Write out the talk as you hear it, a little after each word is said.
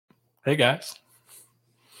Hey, guys.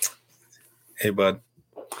 Hey, bud.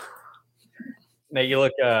 Nate, you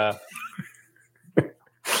look.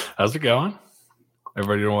 How's it going?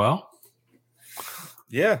 Everybody doing well?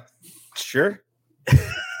 Yeah, sure.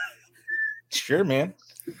 Sure, man.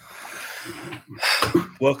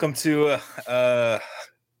 Welcome to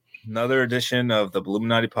another edition of the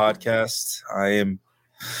Bulluminati Podcast. I am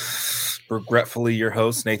regretfully your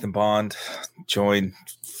host, Nathan Bond, joined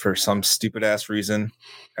for some stupid ass reason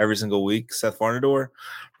every single week. Seth Varnador,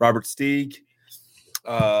 Robert Steeg.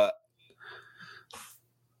 I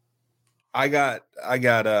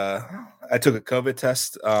took a COVID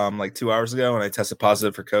test like 2 hours ago, and I tested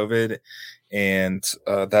positive for COVID, and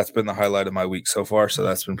that's been the highlight of my week so far. So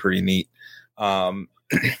that's been pretty neat. So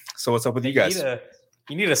what's up with you guys?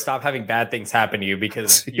 You need to stop having bad things happen to you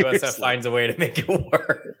because USF finds a way to make it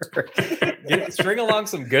work. String along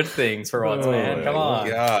some good things for once, man. Come on.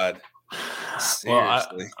 God.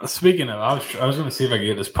 Seriously. Well, speaking of, I was going to see if I could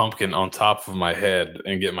get this pumpkin on top of my head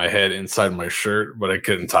and get my head inside my shirt, but I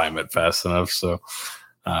couldn't time it fast enough. So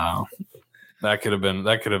that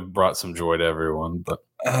could have brought some joy to everyone. But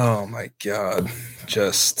oh my God,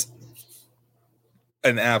 just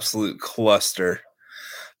an absolute cluster.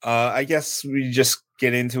 I guess we just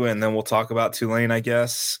get into it and then we'll talk about Tulane. I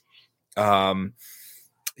guess USF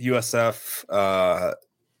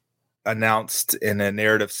announced in a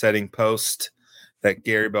narrative-setting post that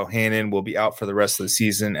Gerry Bohanon will be out for the rest of the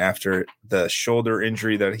season after the shoulder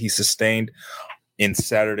injury that he sustained in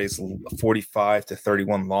Saturday's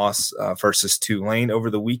 45-31 loss versus Tulane over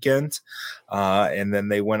the weekend. And then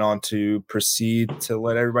they went on to proceed to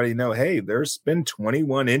let everybody know, hey, there's been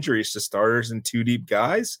 21 injuries to starters and two deep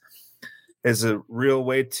guys. Is a real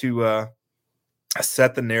way to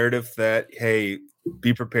set the narrative that, hey,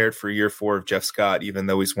 be prepared for year 4 of Jeff Scott, even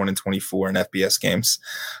though he's 1-24 in FBS games.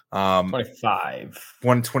 25.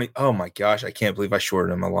 120. Oh my gosh, I can't believe I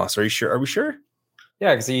shorted him a loss. Are you sure? Are we sure?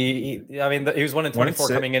 Yeah, because he was 1-24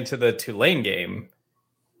 coming into the Tulane game.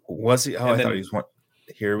 Was he? Oh, I thought he was one.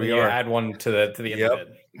 Here we are. Add one to the end of it.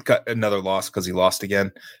 Got another loss because he lost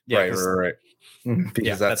again. Yeah, right.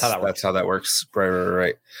 Because that's how that works.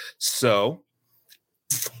 Right. So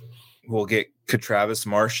we'll get Travis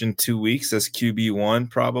Marsh in 2 weeks as QB1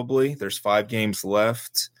 probably. There's 5 games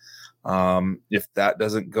left. If that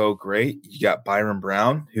doesn't go great, you got Byron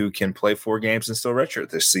Brown who can play 4 games and still redshirt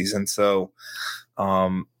this season. So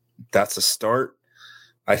that's a start.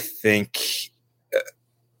 I think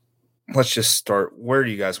let's just start. Where do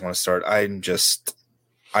you guys want to start?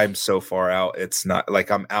 I'm so far out. It's not like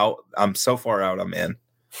I'm out. I'm so far out. I'm in.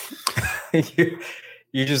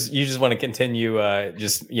 You just want to continue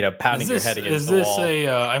pounding your head against the wall.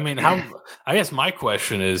 I guess my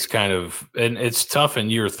question is kind of, and it's tough in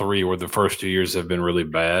year 3 where the first 2 years have been really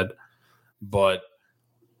bad, but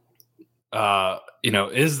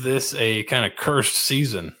is this a kind of cursed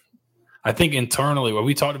season? I think internally, what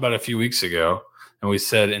we talked about a few weeks ago, and we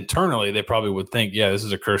said internally they probably would think, yeah, this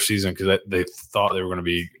is a cursed season because they thought they were going to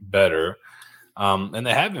be better, and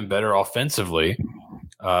they have been better offensively.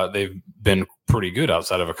 They've been pretty good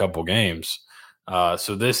outside of a couple games.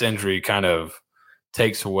 So this injury kind of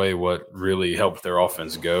takes away what really helped their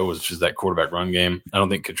offense go, which is that quarterback run game. I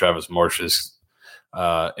don't think Travis Marsh is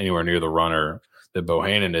anywhere near the runner that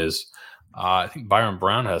Bohanon is. I think Byron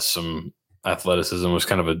Brown has some athleticism, was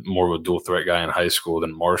kind of more of a dual threat guy in high school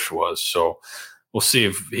than Marsh was. So we'll see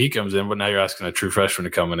if he comes in, but now you're asking a true freshman to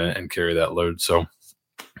come in and carry that load. So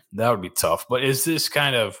that would be tough. But is this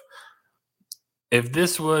kind of, if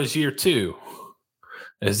this was year 2,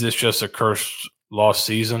 is this just a cursed lost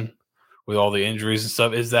season with all the injuries and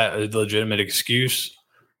stuff? Is that a legitimate excuse?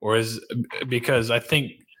 Or because I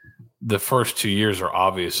think the first 2 years are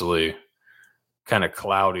obviously kind of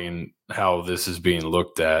clouding how this is being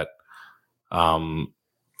looked at.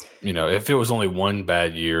 If it was only one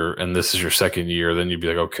bad year and this is your second year, then you'd be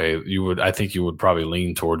like, okay, I think you would probably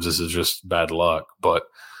lean towards this is just bad luck. But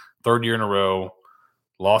 3rd year in a row,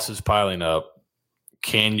 losses piling up.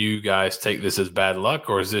 Can you guys take this as bad luck,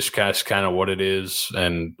 or is this kind of what it is?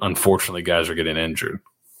 And unfortunately, guys are getting injured.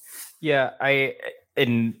 Yeah,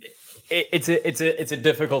 it's a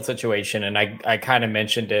difficult situation, and I kind of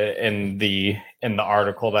mentioned it in the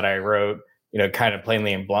article that I wrote. Kind of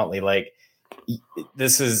plainly and bluntly, like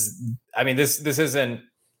this isn't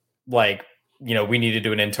like we need to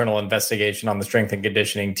do an internal investigation on the strength and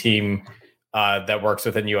conditioning team that works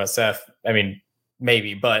within USF. I mean,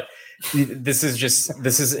 maybe, but this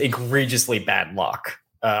is egregiously bad luck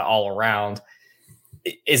all around.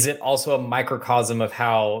 Is it also a microcosm of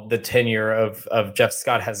how the tenure of Jeff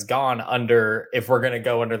Scott has gone under, if we're going to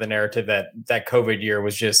go under the narrative that COVID year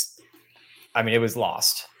was just, it was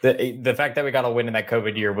lost. The fact that we got a win in that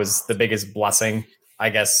COVID year was the biggest blessing, I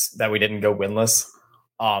guess, that we didn't go winless.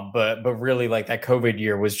 But really, like, that COVID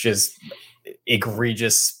year was just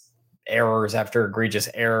egregious errors after egregious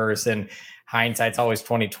errors, and hindsight's always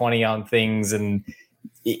 20/20 on things, and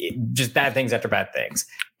just bad things after bad things.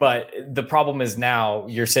 But the problem is now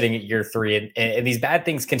you're sitting at year 3, and these bad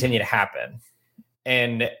things continue to happen.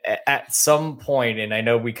 And at some point, and I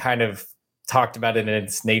know we kind of talked about it, and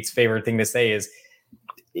it's Nate's favorite thing to say, is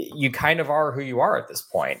you kind of are who you are at this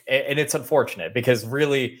point. And it's unfortunate because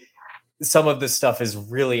really some of this stuff is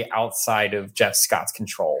really outside of Jeff Scott's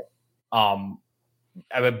control. I'm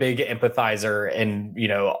a big empathizer, and, you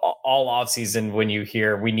know, all offseason when you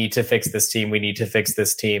hear we need to fix this team,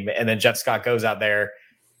 and then Jeff Scott goes out there,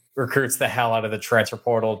 recruits the hell out of the transfer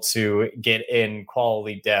portal to get in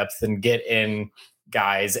quality depth and get in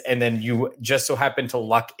guys, and then you just so happen to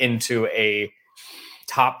luck into a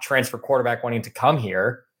top transfer quarterback wanting to come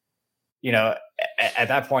here. You know, at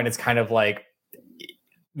that point, it's kind of like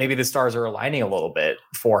maybe the stars are aligning a little bit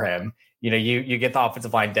for him. You know, you get the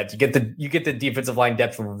offensive line depth, you get the defensive line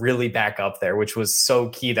depth really back up there, which was so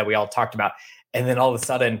key that we all talked about. And then all of a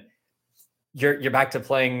sudden, you're back to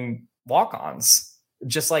playing walk-ons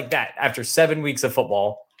just like that. After 7 weeks of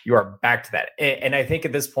football, you are back to that. And I think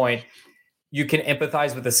at this point, you can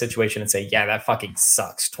empathize with the situation and say, yeah, that fucking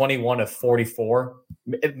sucks. 21 of 44.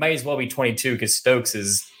 It might as well be 22 because Stokes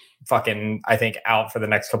is fucking, I think, out for the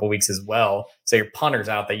next couple of weeks as well. So your punter's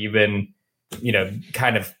out that you've been, you know,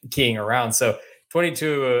 kind of keying around. So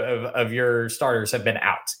 22 of your starters have been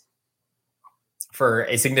out for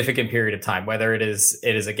a significant period of time, whether it is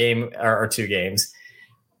a game or 2 games.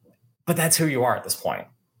 But that's who you are at this point.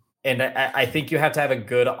 And I think you have to have a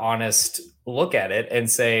good, honest look at it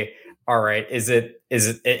and say, all right,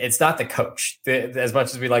 it's not the coach. As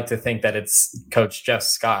much as we like to think that it's Coach Jeff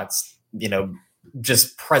Scott's, you know,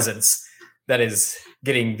 just presence that is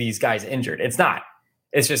getting these guys injured. It's not.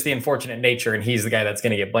 It's just the unfortunate nature, and he's the guy that's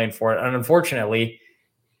going to get blamed for it. And unfortunately,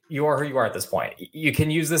 you are who you are at this point. You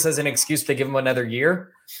can use this as an excuse to give him another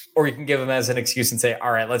year, or you can give him as an excuse and say,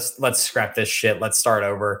 all right, let's scrap this shit. Let's start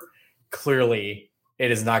over. Clearly,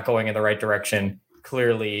 it is not going in the right direction.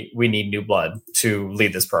 Clearly, we need new blood to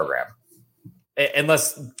lead this program.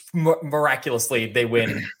 Unless miraculously they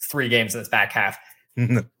win 3 games in this back half,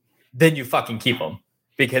 then you fucking keep him.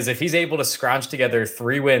 Because if he's able to scrounge together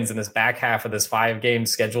 3 wins in this back half of this 5-game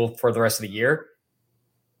schedule for the rest of the year,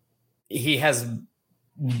 he has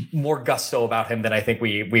more gusto about him than I think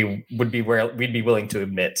we'd be willing to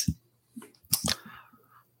admit.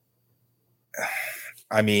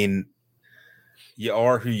 I mean, you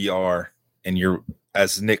are who you are, and you're,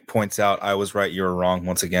 as Nick points out, I was right, you were wrong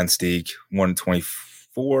once again, Steeg.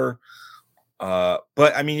 1-24.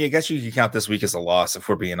 But I mean, I guess you can count this week as a loss if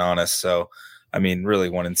we're being honest. So, I mean, really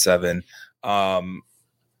 1-7. I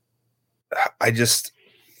just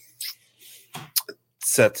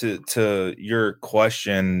set to your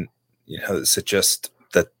question, you know, is it just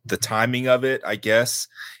the timing of it, I guess.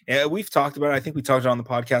 And we've talked about it. I think we talked on the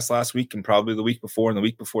podcast last week and probably the week before and the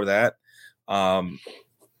week before that.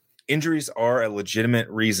 Injuries are a legitimate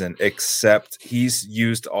reason, except he's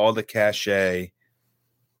used all the cachet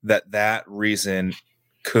that reason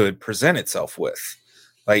could present itself with.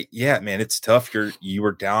 Like, yeah, man, it's tough. You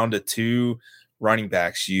were down to 2 running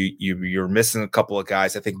backs. You're missing a couple of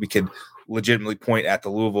guys. I think we could legitimately point at the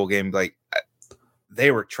Louisville game. Like,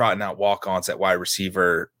 they were trotting out walk-ons at wide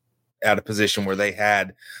receiver at a position where they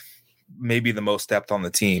had maybe the most depth on the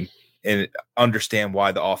team, and understand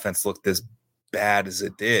why the offense looked as bad as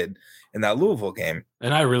it did in that Louisville game.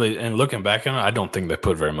 And looking back on it, I don't think they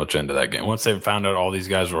put very much into that game. Once they found out all these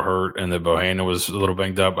guys were hurt and that Bohanon was a little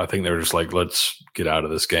banged up, I think they were just like, let's get out of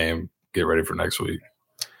this game, get ready for next week.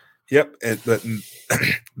 Yep.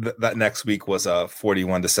 That next week was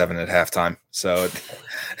 41-7 at halftime.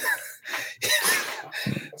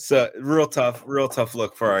 So real tough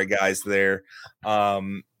look for our guys there.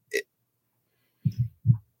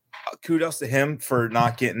 Kudos to him for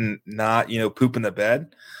not pooping the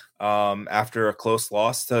bed. After a close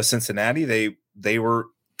loss to Cincinnati, they were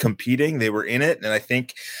competing, they were in it, and I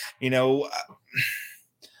think, you know,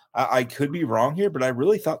 I could be wrong here, but I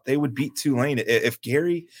really thought they would beat Tulane. If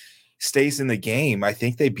Gerry stays in the game, I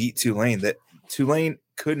think they beat Tulane. That Tulane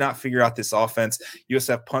could not figure out this offense.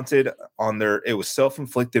 USF punted on it was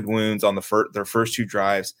self-inflicted wounds on their first 2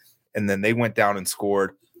 drives, and then they went down and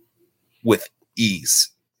scored with ease.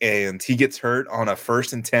 And he gets hurt on a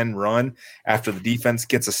 1st and 10 run after the defense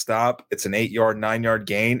gets a stop. It's an 8-yard, 9-yard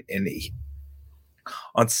gain, and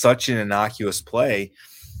on such an innocuous play.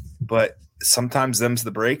 But sometimes them's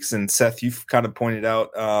the breaks. And Seth, you've kind of pointed out,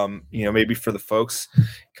 maybe for the folks,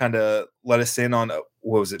 kind of let us in on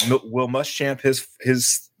what was it, Will Muschamp,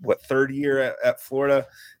 his third year at Florida,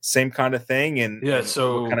 same kind of thing, and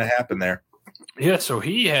so what kind of happened there? Yeah, so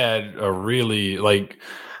he had a really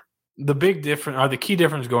the big difference, or the key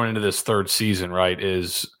difference going into this third season, right,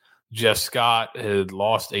 is Jeff Scott had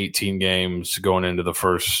lost 18 games going into the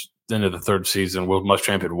third season. Will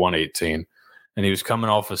Muschamp had won 18. And he was coming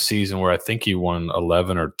off a season where I think he won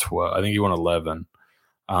 11 or 12. I think he won 11.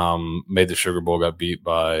 Made the Sugar Bowl, got beat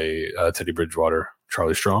by Teddy Bridgewater,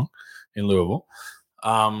 Charlie Strong in Louisville.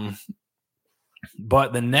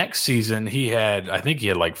 But the next season, I think he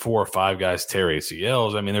had like 4 or 5 guys tear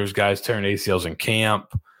ACLs. I mean, there was guys tearing ACLs in camp.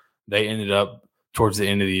 They ended up towards the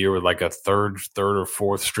end of the year with like a third or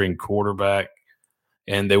fourth string quarterback,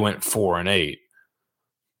 and they went 4-8.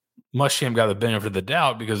 Muschamp got the benefit of the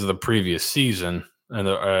doubt because of the previous season and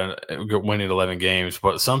winning 11 games.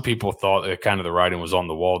 But some people thought that kind of the writing was on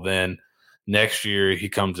the wall then. Next year, he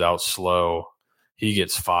comes out slow. He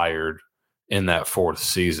gets fired in that fourth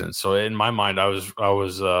season. So in my mind,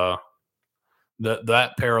 that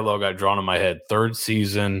parallel got drawn in my head. Third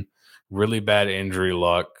season, really bad injury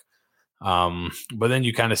luck. But then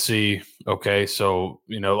you kind of see, okay, so,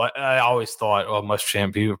 I always thought,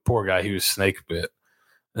 Muschamp, he was a poor guy. He was snake bit.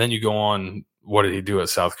 And then you go on, what did he do at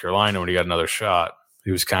South Carolina when he got another shot?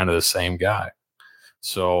 He was kind of the same guy.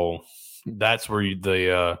 So that's where you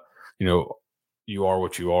are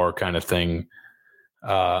what you are kind of thing.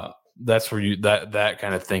 That's where that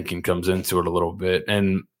kind of thinking comes into it a little bit.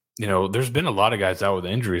 And, there's been a lot of guys out with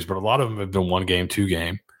injuries, but a lot of them have been 1 game, 2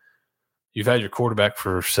 game. You've had your quarterback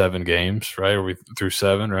for 7 games, right? Are we through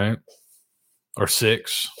 7, right? Or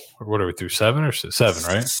 6? Or what are we through, 7 or 7,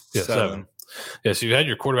 right? Yeah, 7. Yeah, so you had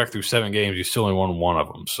your quarterback through 7 games. You still only won 1 of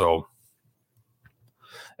them. So,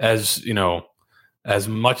 as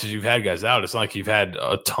much as you've had guys out, it's not like you've had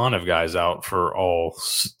a ton of guys out for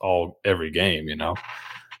every game.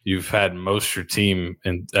 You've had most of your team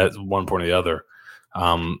at one point or the other.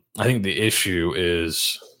 I think the issue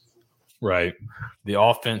is, right, the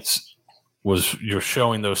offense you're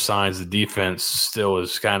showing those signs. The defense still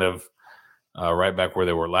is kind of right back where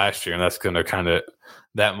they were last year, and that's going to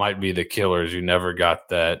that might be the killers. You never got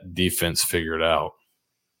that defense figured out.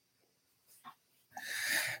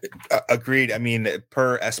 Agreed. I mean,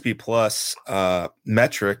 per SP Plus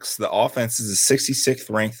metrics, the offense is the 66th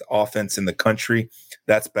ranked offense in the country.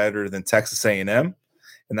 That's better than Texas A&M,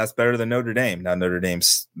 and that's better than Notre Dame. Now, Notre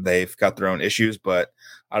Dame's, they've got their own issues, but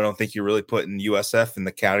I don't think you're really putting USF in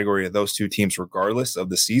the category of those 2 teams regardless of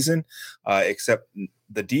the season, except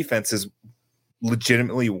the defense is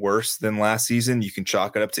legitimately worse than last season. You can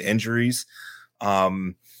chalk it up to injuries.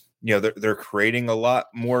 They're creating a lot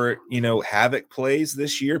more, havoc plays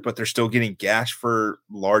this year, but they're still getting gashed for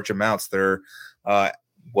large amounts. They're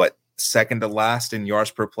second to last in yards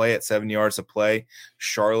per play at 7 yards a play.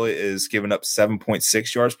 Charlotte is giving up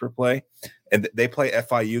 7.6 yards per play, and they play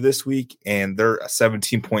FIU this week, and they're a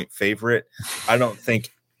 17-point favorite. I don't think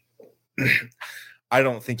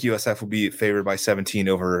USF will be favored by 17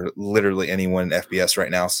 over literally anyone in FBS right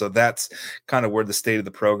now. So that's kind of where the state of the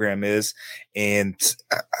program is. And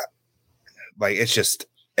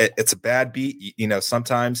it's a bad beat.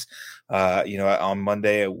 Sometimes, on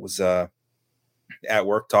Monday I was at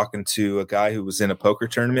work talking to a guy who was in a poker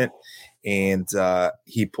tournament, and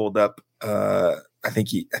he pulled up, I think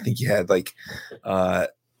he had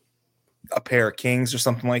a pair of kings or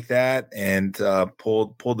something like that, and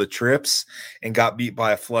pulled the trips and got beat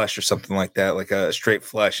by a flush or something like that, like a straight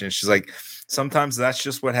flush. And it's just like, sometimes that's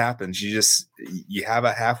just what happens. You have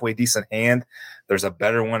a halfway decent hand, there's a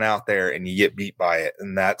better one out there, and you get beat by it.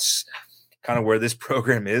 And that's kind of where this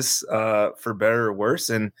program is, for better or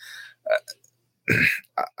worse. And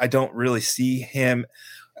I don't really see him,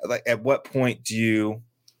 at what point do you,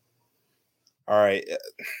 all right,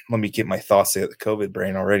 let me get my thoughts at the COVID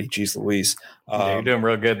brain already. Jeez Louise. You're doing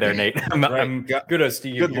real good there, Nate. I'm good as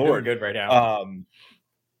Steeg. Good You're Lord. doing good right now.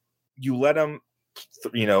 You let him,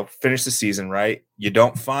 finish the season, right? You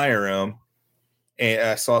don't fire him. And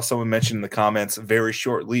I saw someone mention in the comments, very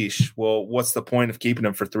short leash. Well, what's the point of keeping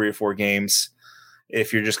him for 3 or 4 games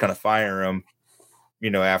if you're just going to fire him,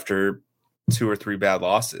 after 2 or 3 bad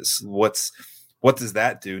losses? What does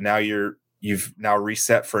that do? Now you've now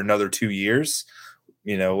reset for another 2 years.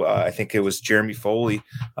 I think it was Jeremy Foley,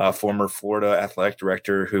 former Florida athletic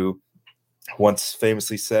director, who once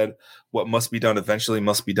famously said, "What must be done eventually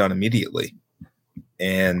must be done immediately."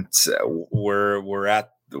 And we're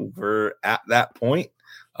at that point.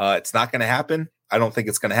 It's not going to happen. I don't think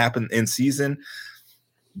it's going to happen in season.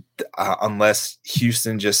 unless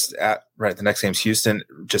Houston the next game's Houston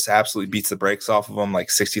just absolutely beats the brakes off of them like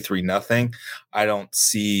 63-0. I don't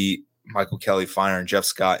see Michael Kelly firing Jeff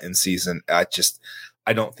Scott in season. I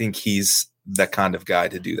don't think he's the kind of guy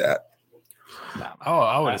to do that. Oh,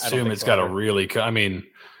 I would assume it's got to really. I mean,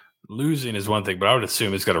 losing is one thing, but I would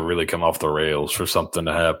assume it's got to really come off the rails for something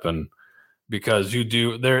to happen, because you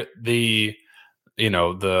do there the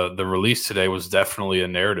release today was definitely a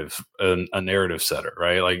narrative setter,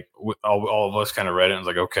 right? Like all of us kind of read it and was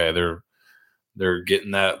like, okay, they're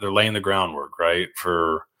getting that, they're laying the groundwork, right?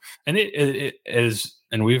 And it is,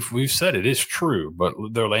 and we've said it is true, but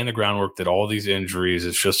they're laying the groundwork that all these injuries,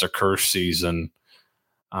 it's just a cursed season.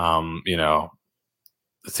 The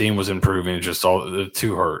team was improving, it's just all the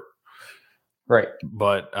two hurt. Right.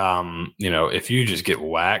 But if you just get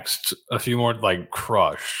waxed a few more, like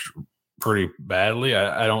crushed pretty badly,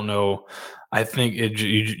 I don't know. I think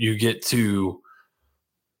you get to,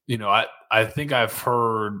 I think I've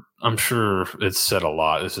heard, I'm sure it's said a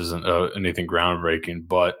lot. This isn't anything groundbreaking,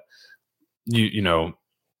 but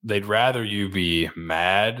they'd rather you be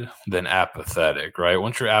mad than apathetic, right?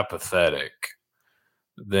 Once you're apathetic,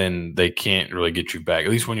 then they can't really get you back.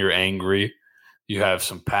 At least when you're angry, you have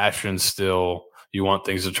some passion still. You want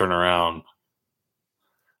things to turn around.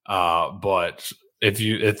 But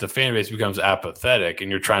if the fan base becomes apathetic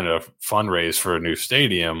and you're trying to fundraise for a new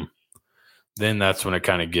stadium, then that's when it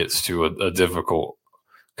kind of gets to a difficult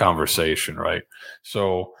conversation, right?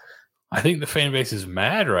 So I think the fan base is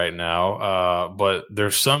mad right now, but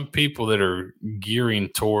there's some people that are gearing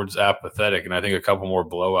towards apathetic, and I think a couple more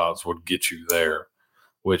blowouts would get you there,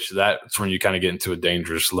 which that's when you kind of get into a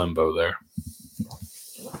dangerous limbo there.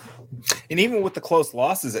 And even with the close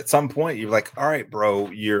losses, at some point you're like, all right, bro,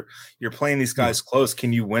 you're playing these guys close.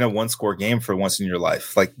 Can you win a 1-score game for once in your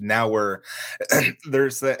life? Like now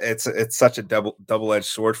it's such a double-edged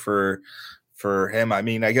sword for him. I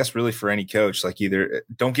mean, I guess really for any coach, like either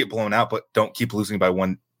don't get blown out, but don't keep losing by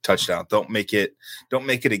one touchdown. Don't make it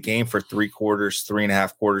a game for 3 quarters,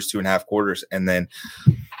 3.5 quarters, 2.5 quarters, and then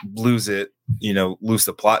lose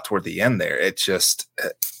the plot toward the end there. It's just,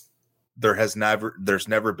 there's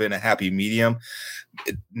never been a happy medium.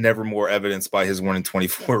 Never more evidenced by his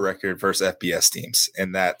 1-24 record versus FBS teams.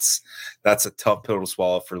 And that's a tough pill to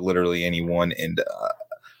swallow for literally anyone. And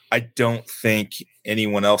I don't think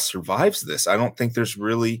anyone else survives this. I don't think there's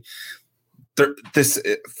really this,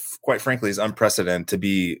 quite frankly, is unprecedented to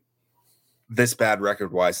be this bad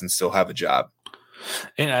record wise and still have a job.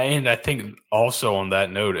 And I think also on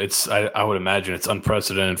that note, I would imagine it's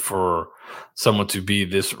unprecedented for someone to be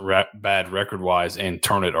this bad record wise and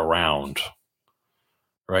turn it around,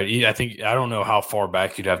 right? I don't know how far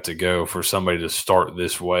back you'd have to go for somebody to start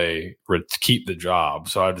this way to keep the job.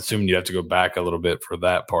 So I'd assume you have to go back a little bit for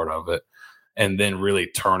that part of it, and then really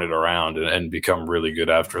turn it around and become really good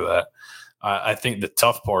after that. I think the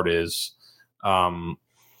tough part is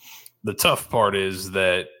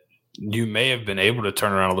that you may have been able to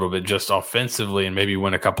turn around a little bit just offensively and maybe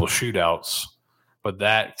win a couple of shootouts, but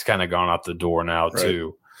that's kind of gone out the door now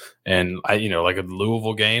too. And like a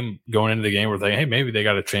Louisville game, going into the game, we're thinking, hey, maybe they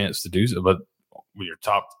got a chance to do so. But when your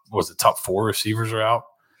top 4 receivers are out,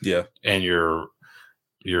 yeah, and your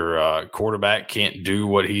quarterback can't do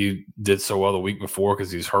what he did so well the week before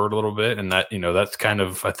because he's hurt a little bit, and that that's kind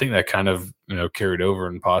of, I think that kind of carried over,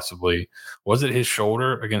 and possibly was it his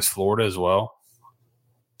shoulder against Florida as well?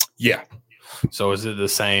 Yeah. So is it the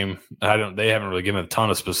same? They haven't really given a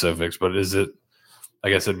ton of specifics, but is it? I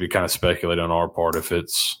guess it'd be kind of speculated on our part if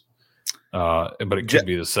it's, but it could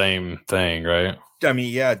be the same thing, right? I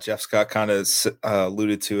mean, yeah, Jeff Scott kind of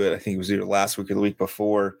alluded to it. I think it was either last week or the week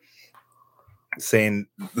before, saying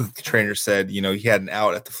the trainer said, he had an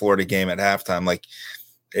out at the Florida game at halftime. Like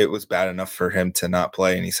it was bad enough for him to not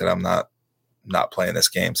play. And he said, I'm not playing this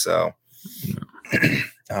game. So,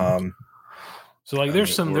 so like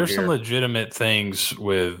there's some legitimate things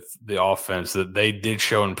with the offense that they did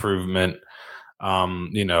show improvement.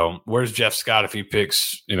 Where's Jeff Scott if he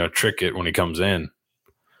picks, Trickett when he comes in,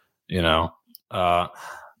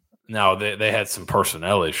 now they had some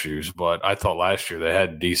personnel issues, but I thought last year they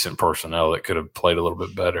had decent personnel that could have played a little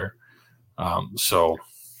bit better.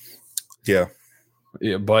 Yeah,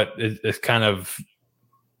 but it's kind of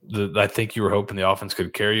I think you were hoping the offense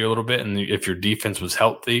could carry you a little bit. And if your defense was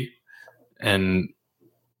healthy, and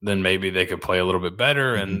then maybe they could play a little bit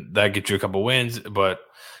better, and that gets you a couple wins. But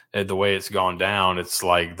the way it's gone down, it's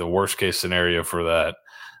like the worst case scenario for that.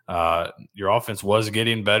 Your offense was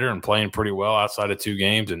getting better and playing pretty well outside of 2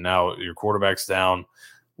 games, and now your quarterback's down.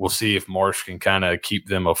 We'll see if Marsh can kind of keep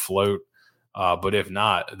them afloat. But if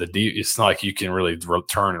not, it's not like you can really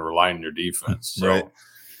return and rely on your defense. So, right.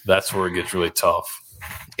 that's where it gets really tough.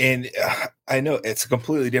 And I know it's a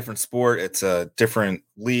completely different sport. It's a different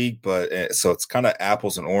league, but so it's kind of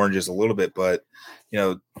apples and oranges a little bit. But,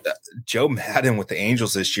 Joe Madden with the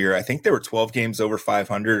Angels this year, I think they were 12 games over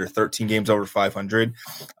 500 or 13 games over 500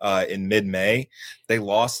 in mid-May. They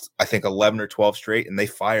lost, I think, 11 or 12 straight, and they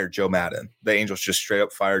fired Joe Madden. The Angels just straight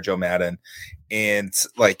up fired Joe Madden. And,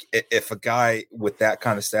 like, if a guy with that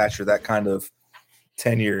kind of stature, that kind of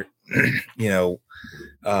tenure,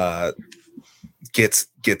 gets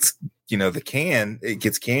it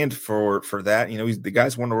gets canned for that. The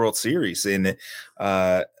guy's won the World Series, and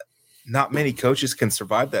not many coaches can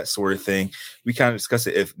survive that sort of thing. We kind of discussed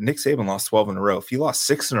it. If Nick Saban lost 12 in a row, if he lost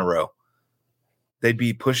 6 in a row, they'd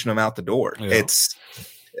be pushing him out the door. Yeah.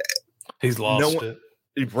 He's lost it.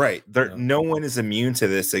 Right. No one is immune to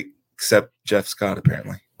this except Jeff Scott,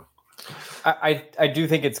 apparently. I do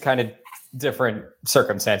think it's kind of different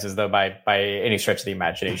circumstances, though, by any stretch of the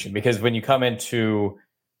imagination, because when you come into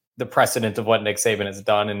the precedent of what Nick Saban has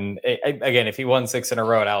done, and again, if he won 6 in a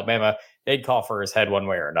row at Alabama, they'd call for his head one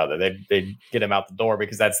way or another. They'd get him out the door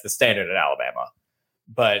because that's the standard at Alabama.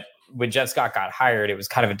 But when Jeff Scott got hired, it was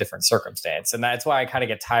kind of a different circumstance. And that's why I kind of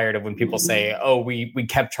get tired of when people say, oh, we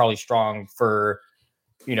kept Charlie Strong for,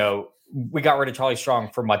 we got rid of Charlie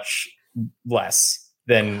Strong for much less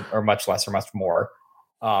or much more.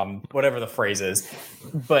 Whatever the phrase is.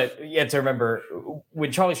 But you have to remember,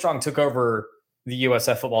 when Charlie Strong took over the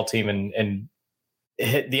USF football team and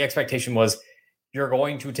the expectation was, you're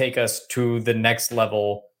going to take us to the next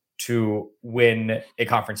level to win a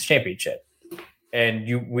conference championship.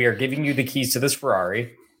 And we are giving you the keys to this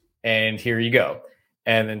Ferrari, and here you go.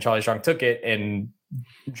 And then Charlie Strong took it and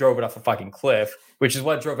drove it off a fucking cliff, which is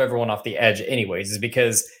what drove everyone off the edge anyways, is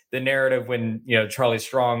because the narrative when, Charlie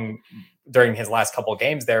Strong during his last couple of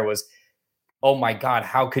games there was, oh my God,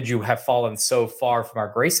 how could you have fallen so far from our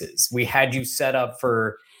graces? We had you set up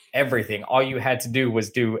for everything. All you had to do was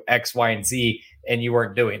do X, Y, and Z, and you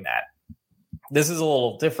weren't doing that. This is a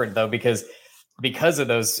little different though, because of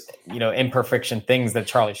those, imperfection things that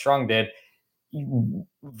Charlie Strong did,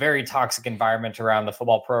 very toxic environment around the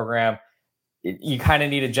football program. You kind of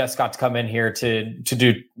needed Jeff Scott to come in here to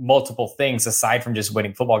do multiple things aside from just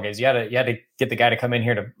winning football games. You had to get the guy to come in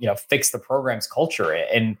here to, fix the program's culture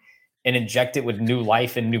and inject it with new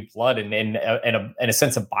life and new blood and a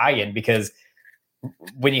sense of buy-in, because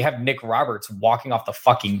when you have Nick Roberts walking off the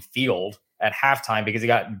fucking field at halftime because he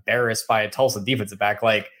got embarrassed by a Tulsa defensive back,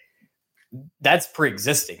 like, that's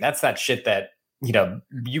pre-existing. That's that shit that,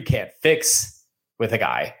 you can't fix with a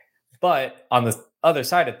guy. But on the other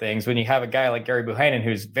side of things, when you have a guy like Gerry Bohanon,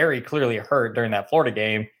 who's very clearly hurt during that Florida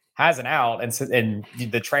game, has an out, and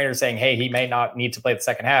the trainer saying, hey, he may not need to play the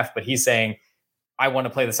second half, but he's saying, I want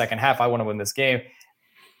to play the second half. I want to win this game.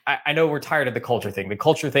 I know we're tired of the culture thing. The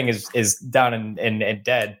culture thing is down and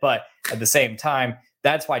dead. But at the same time,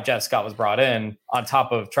 that's why Jeff Scott was brought in on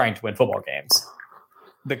top of trying to win football games.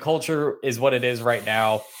 The culture is what it is right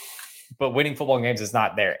now, but winning football games is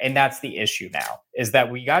not there. And that's the issue now, is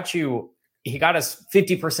that he got us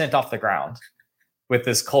 50% off the ground with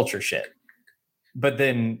this culture shit. But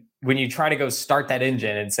then when you try to go start that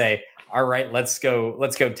engine and say, all right, let's go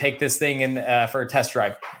take this thing in for a test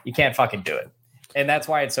drive, you can't fucking do it. And that's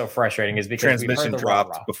why it's so frustrating, is because transmission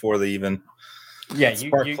dropped before they even. Yeah,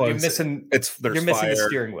 you're missing. You're missing the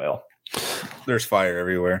steering wheel. There's fire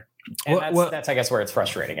everywhere, and that's I guess where it's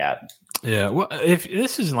frustrating at. Yeah, well, if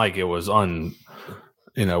this isn't like it was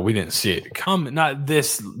we didn't see it come. Not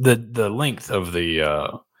the length of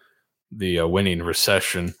the winning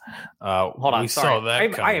recession. Hold on, saw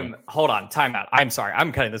that. Hold on, time out. I'm sorry,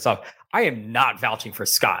 I'm cutting this off. I am not vouching for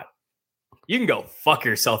Scott. You can go fuck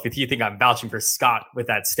yourself if you think I'm vouching for Scott with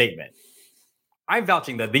that statement. I'm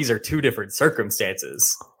vouching that these are two different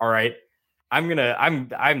circumstances. All right.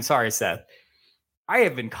 I'm sorry, Seth. I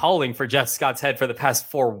have been calling for Jeff Scott's head for the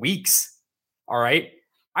past 4 weeks. All right.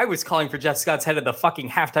 I was calling for Jeff Scott's head at the fucking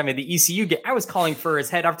halftime of the ECU game. I was calling for his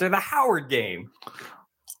head after the Howard game.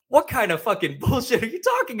 What kind of fucking bullshit are you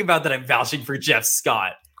talking about that I'm vouching for Jeff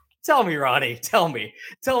Scott? Tell me, Ronnie. Tell me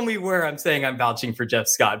where I'm saying I'm vouching for Jeff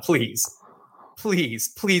Scott, please.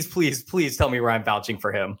 Please tell me where I'm vouching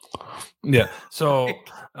for him. Yeah. So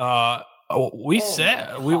when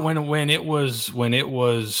it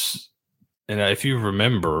was, and if you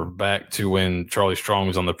remember back to when Charlie Strong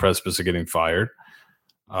was on the precipice of getting fired,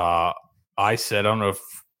 I said, I don't know if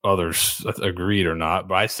others agreed or not,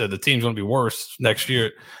 but I said the team's going to be worse next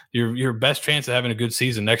year. Your best chance of having a good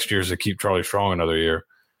season next year is to keep Charlie Strong another year.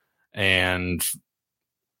 And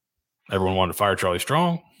everyone wanted to fire Charlie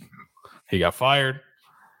Strong. He got fired.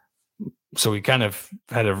 So we kind of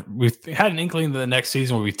had an inkling that the next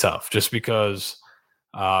season would be tough, just because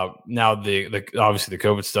now the obviously the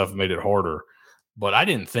COVID stuff made it harder. But I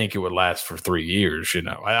didn't think it would last for 3 years.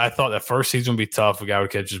 I thought that first season would be tough. The guy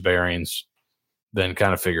would catch his bearings, then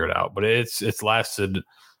kind of figure it out. But it's lasted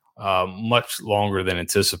much longer than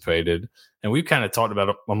anticipated. And we've kind of talked about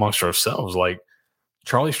it amongst ourselves. Like,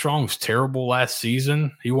 Charlie Strong was terrible last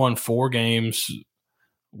season. He won 4 games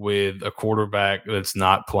with a quarterback that's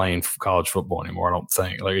not playing college football anymore. I don't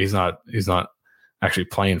think. Like, he's not actually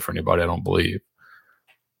playing for anybody, I don't believe.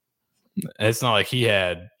 And it's not like he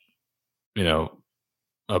had,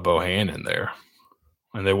 a Bohanon there,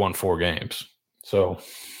 and they won 4 games. So,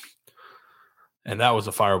 and that was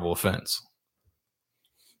a fireable offense.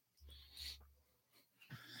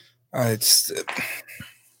 I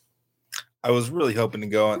was really hoping to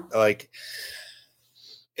go on, like,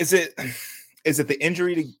 is it the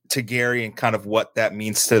injury to Gerry and kind of what that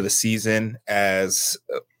means to the season, as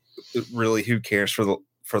really who cares for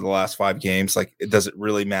the last 5 games? Like, does it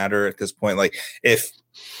really matter at this point? Like, if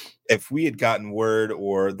we had gotten word,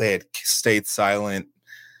 or they had stayed silent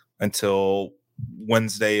until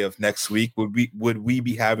Wednesday of next week, would we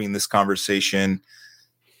be having this conversation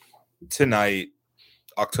tonight,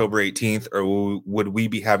 October 18th, or would we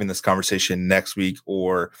be having this conversation next week,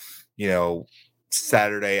 or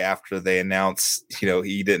Saturday after they announce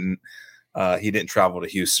he didn't travel to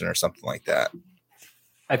Houston or something like that?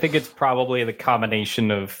 I think it's probably the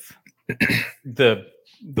combination of the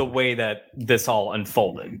way that this all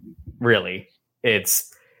unfolded. Really,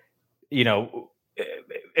 it's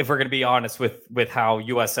if we're going to be honest with how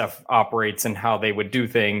USF operates and how they would do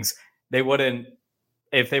things, they wouldn't,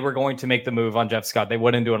 if they were going to make the move on Jeff Scott, they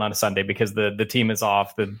wouldn't do it on a Sunday, because the team is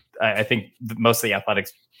off. I think most of the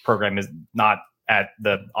athletics program is not at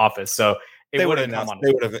the office, so they would have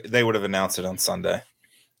announced it on Sunday.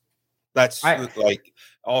 That's like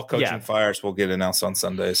all coaching fires will get announced on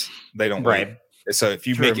Sundays. They don't wait. So if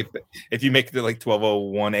you make it to like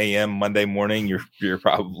 12:01 a.m. Monday morning, you're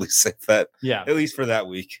probably safe at least for that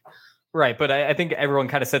week. Right, but I think everyone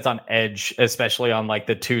kind of sits on edge, especially on like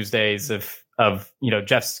the Tuesdays of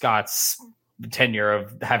Jeff Scott's tenure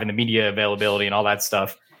of having the media availability and all that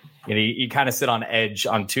stuff. You kind of sit on edge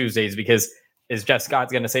on Tuesdays, because is Jeff Scott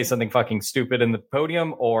going to say something fucking stupid in the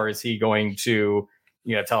podium, or is he going to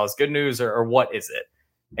tell us good news, or what is it?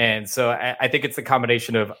 And so I think it's the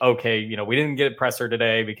combination of, okay, we didn't get a presser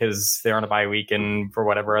today because they're on a bye week, and for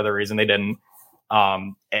whatever other reason they didn't.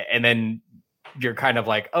 And then you're kind of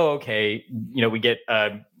like, oh, okay, we get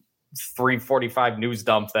a 3:45 news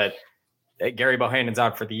dump that Gerry Bohanon's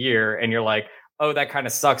out for the year, and you're like, oh, that kind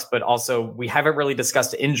of sucks. But also, we haven't really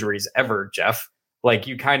discussed injuries ever, Jeff. Like,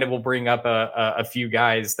 you kind of will bring up a few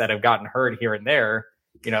guys that have gotten hurt here and there.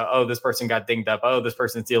 Oh, this person got dinged up. Oh, this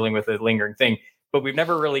person's dealing with a lingering thing. But we've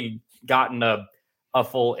never really gotten a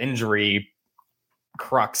full injury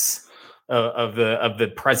crux of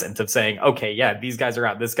the present of saying, okay, yeah, these guys are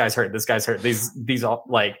out. This guy's hurt. This guy's hurt. These all,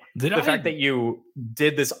 like, fact that you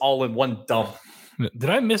did this all in one dump. Did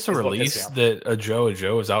I miss a release that Joe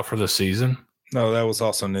is out for the season? No, that was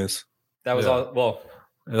also news. That was all. Well,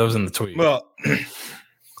 that was in the tweet. Well,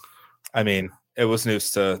 I mean, it was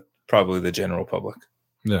news to probably the general public.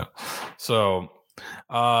 Yeah. So,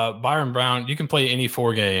 Byron Brown, you can play any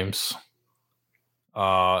 4 games.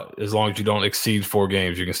 As long as you don't exceed 4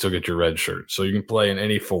 games, you can still get your red shirt. So you can play in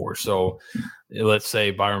any 4. So let's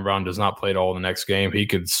say Byron Brown does not play at all the next game. He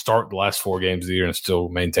could start the last 4 games of the year and still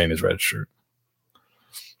maintain his red shirt.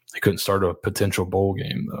 He couldn't start a potential bowl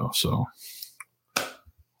game, though. So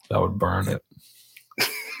that would burn it.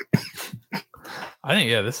 I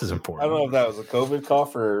think, this is important. I don't know if that was a COVID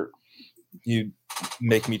cough or you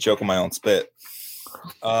make me choke on my own spit.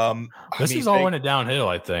 This is all went downhill,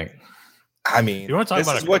 I think. I mean, you want to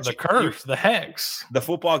talk about the curse, the hex, the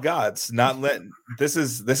football gods not letting. This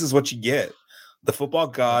is what you get. The football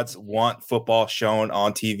gods want football shown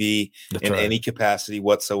on TV in any capacity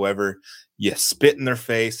whatsoever. You spit in their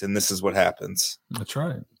face, and this is what happens. That's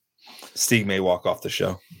right. Steeg may walk off the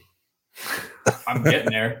show. I'm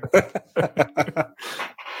getting there.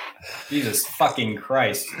 Jesus fucking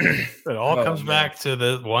Christ. It all comes back to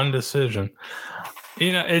the one decision.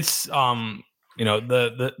 It's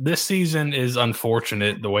this season is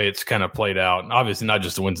unfortunate the way it's kind of played out. And obviously not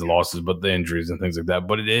just the wins and losses, but the injuries and things like that.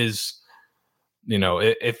 But it is,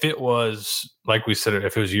 if it was, like we said,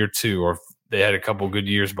 if it was year 2 or if they had a couple good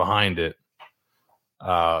years behind it,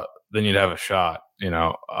 then you'd have a shot,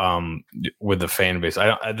 with the fan base.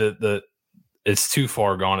 It's too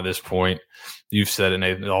far gone at this point. You've said it,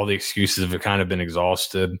 Nathan, all the excuses have kind of been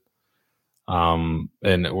exhausted. And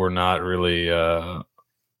we're not really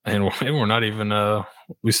And we're not even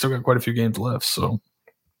we still got quite a few games left, so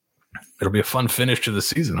it'll be a fun finish to the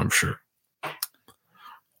season, I'm sure.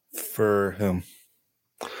 For whom?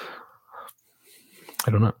 I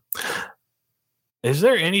don't know. Is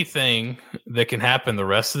there anything that can happen the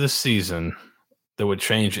rest of the season that would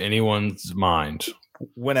change anyone's mind?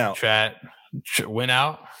 Win out. Chat, win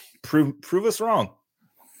out? Prove us wrong.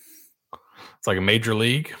 It's like a major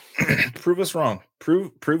league. Prove us wrong.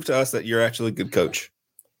 Prove to us that you're actually a good coach.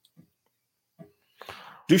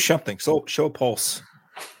 Do something. So show a pulse.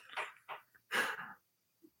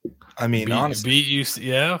 I mean, honestly, beat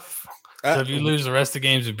UCF. So if you lose the rest of the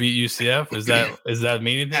games to beat UCF, is that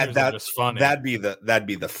mean anything? Or is that just funny? That'd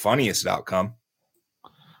be the funniest outcome.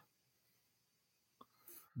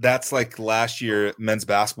 That's like last year men's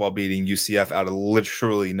basketball beating UCF out of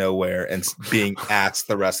literally nowhere and being axed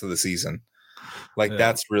the rest of the season. Like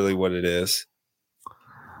that's really what it is.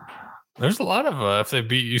 There's a lot of if they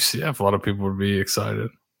beat UCF, a lot of people would be excited.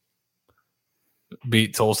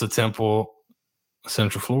 Beat Tulsa, Temple,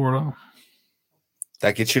 Central Florida.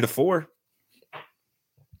 That gets you to 4.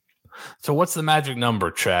 So what's the magic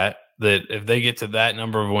number, chat? That if they get to that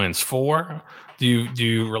number of wins, 4, do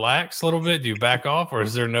you relax a little bit? Do you back off, or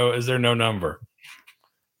is there no number?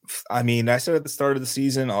 I mean, I said at the start of the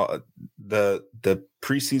season, the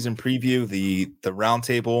preseason preview, the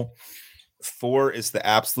roundtable, 4 is the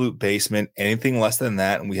absolute basement. Anything less than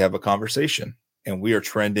that, and we have a conversation. And we are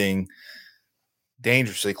trending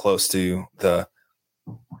dangerously close to the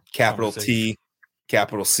capital T,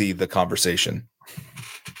 capital C, the conversation.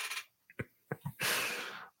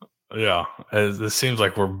 Yeah, it seems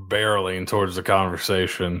like we're barreling towards the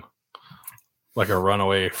conversation, like a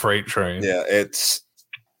runaway freight train. Yeah, it's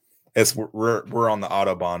we're on the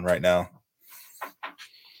Autobahn right now.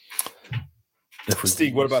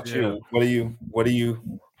 Steeg, what about you? What do you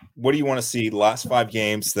want to see last 5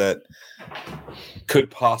 games that could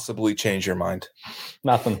possibly change your mind?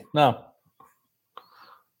 Nothing. No.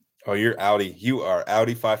 Oh, you're Audi. You are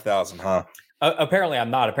Audi 5000, huh? Apparently,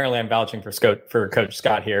 I'm not. Apparently, I'm vouching for Coach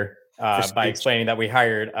Scott here by explaining that we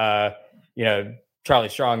hired, Charlie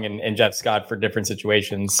Strong and Jeff Scott for different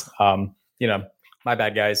situations. My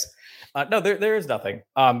bad, guys. No, there is nothing.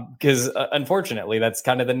 Because unfortunately, that's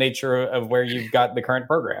kind of the nature of where you've got the current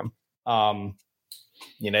program.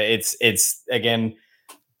 It's again,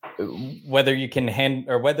 whether you can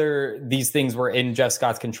or whether these things were in Jeff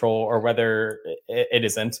Scott's control or whether it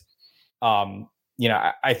isn't.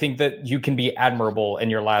 I think that you can be admirable in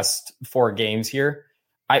your last 4 games here.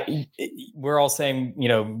 We're all saying,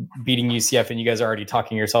 beating UCF, and you guys are already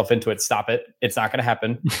talking yourself into it. Stop it. It's not going to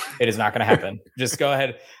happen. It is not going to happen. Just go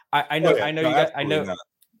ahead. I know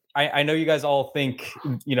you guys all think,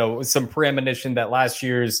 some premonition that last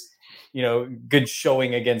year's, good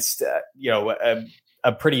showing against, a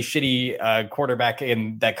pretty shitty quarterback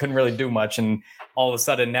and that couldn't really do much. And all of a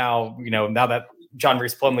sudden now, now that John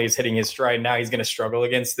Reese Plumlee is hitting his stride, now he's going to struggle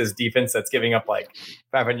against this defense that's giving up like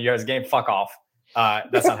 500 yards a game. Fuck off.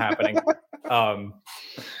 That's not happening.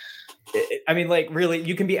 Really,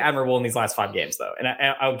 you can be admirable in these last 5 games, though, and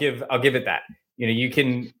I'll give it that. You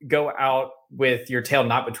can go out with your tail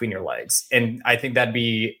not between your legs, and I think that'd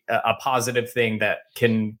be a positive thing that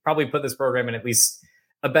can probably put this program in at least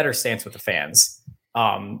a better stance with the fans.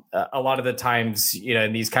 A lot of the times,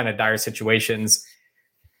 in these kind of dire situations,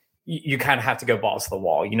 you kind of have to go balls to the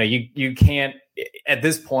wall. You can't, at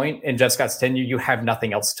this point in Jeff Scott's tenure, you have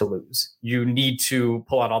nothing else to lose. You need to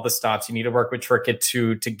pull out all the stops. You need to work with Trickett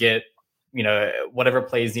to get, whatever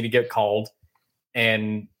plays need to get called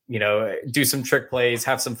and, do some trick plays,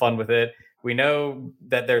 have some fun with it. We know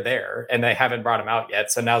that they're there and they haven't brought them out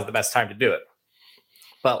yet. So now's the best time to do it.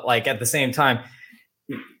 But at the same time,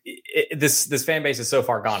 this fan base is so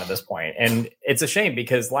far gone at this point, and it's a shame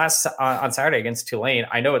because on Saturday against Tulane,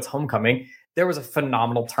 I know it's homecoming, there was a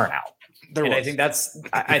phenomenal turnout. I think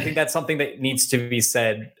that's something that needs to be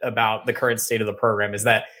said about the current state of the program is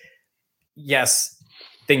that yes,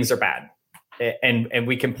 things are bad, and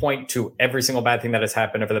we can point to every single bad thing that has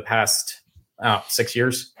happened over the past 6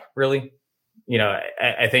 years. Really,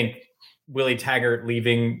 I think Willie Taggart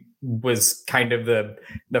leaving was kind of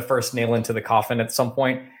the first nail into the coffin at some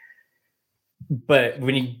point. But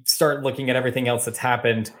when you start looking at everything else that's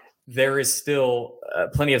happened, there is still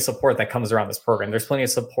plenty of support that comes around this program. There's plenty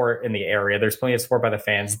of support in the area. There's plenty of support by the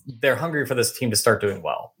fans. They're hungry for this team to start doing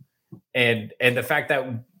well. And the fact that,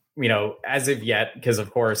 as of yet, because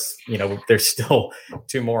of course, there's still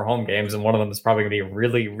 2 more home games and one of them is probably going to be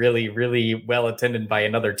really, really, really well attended by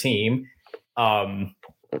another team.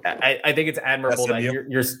 I think it's admirable that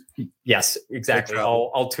you're yes, exactly.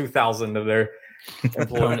 All 2,000 of their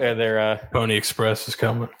Pony Express is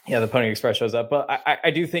coming. Yeah, the Pony Express shows up. But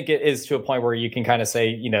I do think it is to a point where you can kind of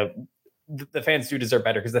say, the fans do deserve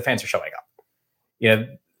better because the fans are showing up.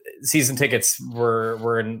 Season tickets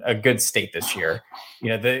were in a good state this year.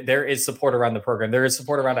 There is support around the program. There is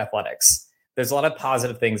support around athletics. There's a lot of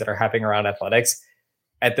positive things that are happening around athletics.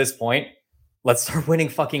 At this point, let's start winning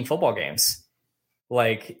fucking football games.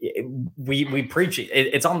 Like we preach it.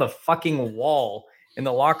 It's on the fucking wall in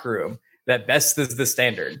the locker room that best is the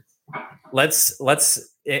standard. Let's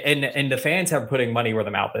and the fans have putting money where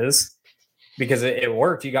the mouth is because it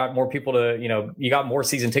worked. You got more people you got more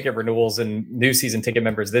season ticket renewals and new season ticket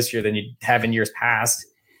members this year than you have in years past.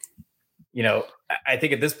 I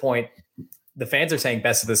think at this point, the fans are saying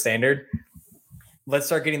best of the standard. Let's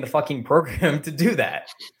start getting the fucking program to do that.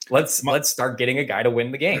 Let's start getting a guy to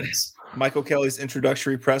win the games. Michael Kelly's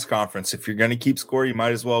introductory press conference. If you're going to keep score, you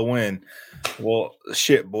might as well win. Well,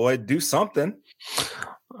 shit, boy, do something.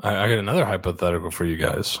 I got another hypothetical for you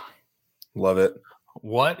guys. Love it.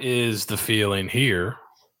 What is the feeling here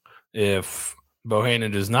if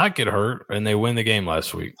Bohanon does not get hurt and they win the game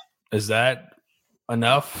last week? Is that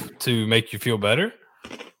enough to make you feel better?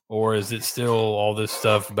 Or is it still all this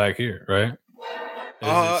stuff back here, right?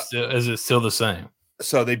 Is it still the same?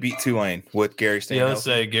 So they beat Tulane with Gerry staying healthy. Let's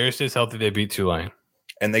say Gerry stays healthy, they beat Tulane.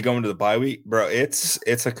 And they go into the bye week. Bro, it's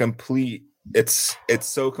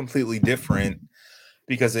so completely different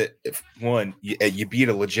because you beat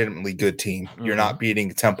a legitimately good team. Mm-hmm. You're not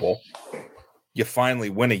beating Temple. You finally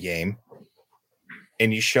win a game.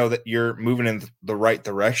 And you show that you're moving in the right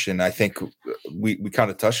direction. I think we kind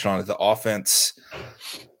of touched on it. The offense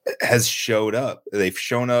has showed up. They've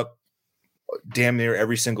shown up damn near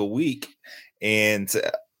every single week. And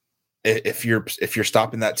if you're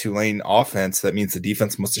stopping that Tulane offense, that means the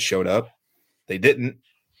defense must have showed up. They didn't.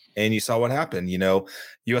 And you saw what happened.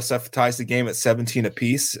 USF ties the game at 17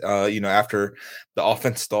 apiece. After the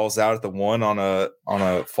offense stalls out at the 1 on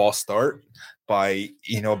a false start by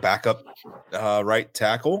backup right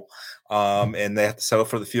tackle, and they have to settle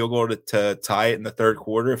for the field goal to tie it in the third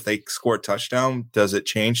quarter. If they score a touchdown, does it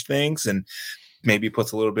change things and maybe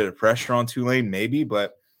puts a little bit of pressure on Tulane? Maybe,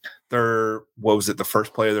 but the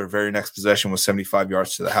first play of their very next possession was 75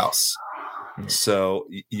 yards to the house. So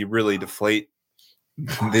you really deflate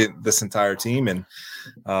this entire team and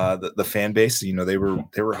the fan base. They were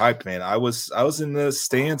hyped, man. I was in the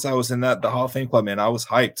stands. I was in the Hall of Fame club, man. I was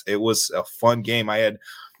hyped. It was a fun game. I had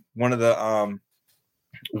one of the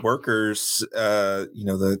workers,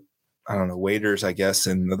 waiters, I guess,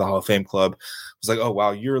 in the Hall of Fame club was like, "Oh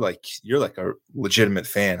wow, you're like a legitimate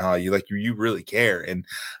fan, huh? You really care." And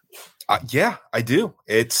yeah, I do.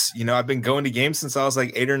 It's I've been going to games since I was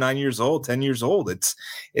like 8 or 9 years old, 10 years old.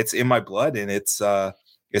 It's in my blood, and it's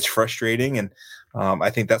frustrating, and I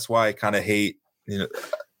think that's why I kind of hate.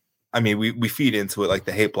 We feed into it like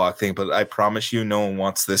the hate block thing, but I promise you, no one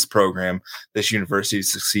wants this program, this university to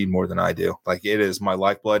succeed more than I do. Like, it is my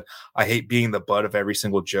lifeblood. I hate being the butt of every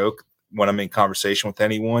single joke when I'm in conversation with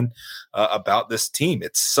anyone about this team.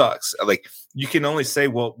 It sucks. Like, you can only say,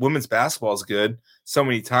 well, women's basketball is good so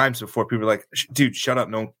many times before people are like, dude, shut up.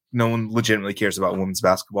 No one legitimately cares about women's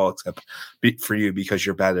basketball except for you because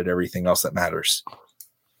you're bad at everything else that matters.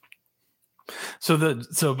 So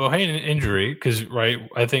Bohanon injury, because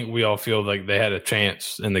I think we all feel like they had a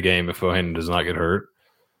chance in the game if Bohanon does not get hurt.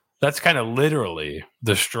 That's kind of literally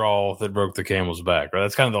the straw that broke the camel's back, right?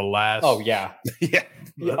 That's kind of the last. Oh yeah, yeah.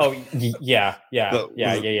 Oh yeah.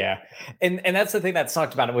 And that's the thing that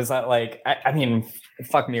sucked about it was that, like, I mean,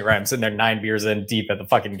 fuck me, right? I'm sitting there 9 beers in deep at the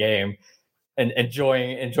fucking game and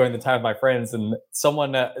enjoying the time with my friends, and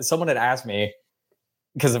someone had asked me,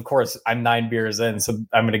 because of course I'm 9 beers in, so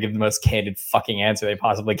I'm going to give the most candid fucking answer they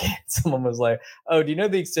possibly can. Someone was like, "Oh, do you know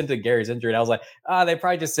the extent of Gary's injury?" And I was like, they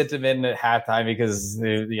probably just sent him in at halftime because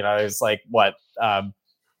it's like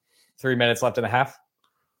 3 minutes left in the half,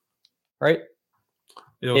 right?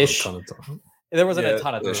 Ish. There wasn't a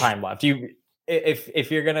ton of time left.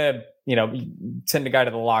 If you're gonna send a guy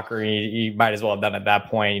to the locker, you might as well have done at that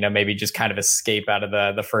point. Maybe just kind of escape out of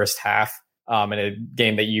the first half in a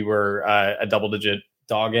game that you were a double digit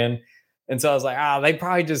dog in. And so I was like, they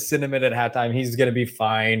probably just send him in at halftime. He's going to be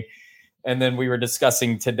fine. And then we were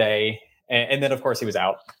discussing today, and then of course he was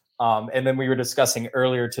out. And then we were discussing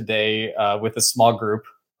earlier today with a small group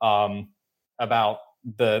about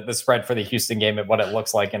the spread for the Houston game and what it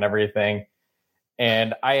looks like and everything.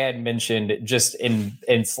 And I had mentioned just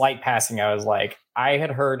in slight passing, I was like, I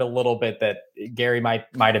had heard a little bit that Gerry might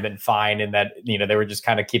have been fine and that, they were just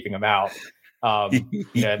kind of keeping him out. In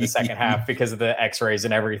the second half because of the x-rays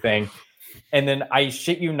and everything. And then I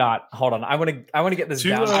shit you not. Hold on. I want to get this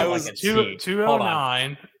down. I was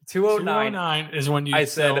 209. 209 is when you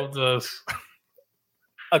said this.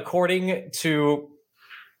 According to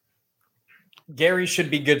Gerry, should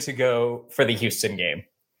be good to go for the Houston game,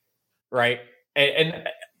 right? And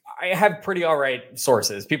I have pretty all right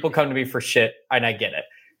sources. People come to me for shit, and I get it.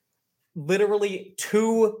 Literally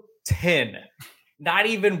 2:10, not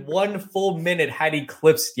even one full minute had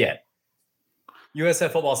eclipsed yet.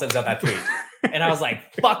 USF football sends out that tweet, and I was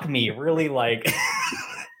like, "Fuck me, really?" Like,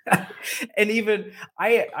 and even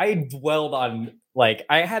I dwelled on. Like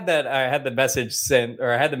I had the message sent,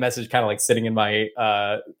 or I had the message kind of like sitting in my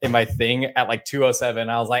thing at like 2:07.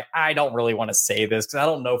 I was like, I don't really want to say this because I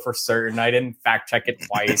don't know for certain. I didn't fact check it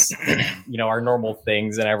twice, our normal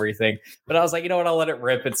things and everything. But I was like, you know what, I'll let it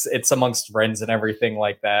rip. It's amongst friends and everything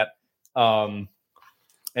like that.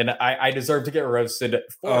 And I deserve to get roasted.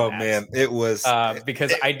 Man, it was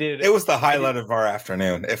because I did. It was the highlight of our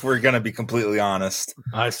afternoon. If we're gonna be completely honest,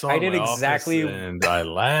 I did exactly, and I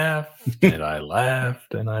laughed, and I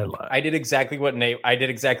laughed, and I laughed. I did exactly what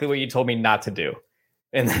you told me not to do,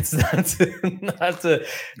 and that's not to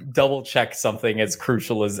double check something as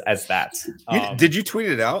crucial as that. Did you tweet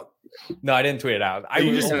it out? No, I didn't tweet it out.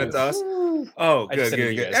 You just sent it to us. Oh,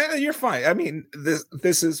 good. You're fine. I mean,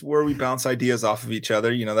 this is where we bounce ideas off of each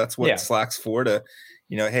other. That's what Slack's for. To,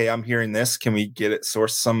 hey, I'm hearing this. Can we get it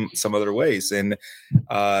sourced some other ways? And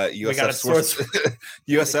USF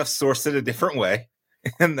sourced it a different way,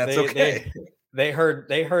 and that's okay. They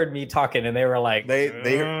heard me talking, and they were like, they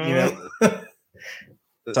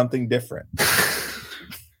something different.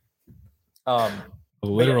 A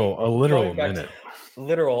literal minute.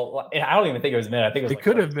 Literal. I don't even think it was a minute. I think it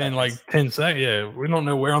could have been like 10 seconds. Yeah, we don't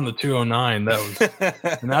know where on the 209 that was,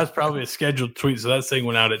 and that's probably a scheduled tweet. So that thing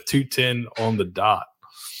went out at 2:10 on the dot.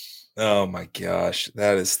 Oh my gosh,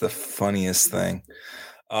 that is the funniest thing.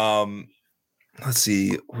 Let's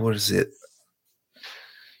see, what is it?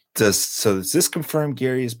 Does this confirm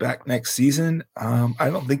Gerry is back next season? I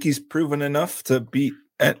don't think he's proven enough to be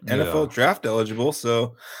NFL draft eligible.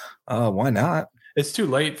 So why not? It's too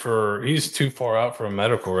late he's too far out for a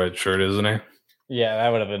medical red shirt, isn't he? Yeah, that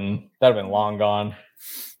would have been long gone.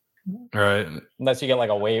 Right. Unless you get like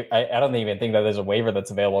a waiver. I don't even think that there's a waiver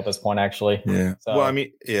that's available at this point, actually. Yeah. So, well, I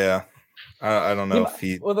mean, yeah. I don't know if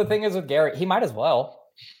he. Well, the thing is with Gerry, he might as well.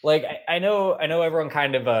 Like I know everyone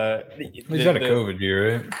kind of he's got a COVID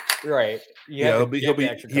year, right? Right.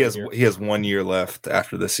 He has 1 year left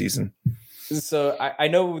after the season. So I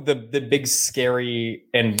know the big scary,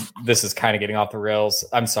 and this is kind of getting off the rails.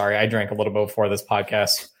 I'm sorry, I drank a little bit before this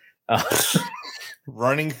podcast.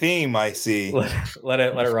 Running theme, I see. Let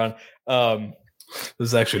it run. This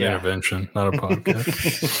is actually an intervention, not a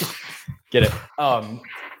podcast. Get it?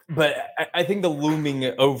 But I think the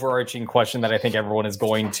looming overarching question that I think everyone is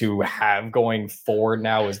going to have going forward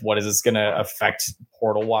now is, what is this going to affect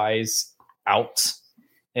portal wise out?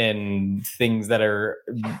 And things that are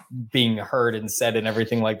being heard and said and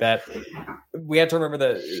everything like that. We have to remember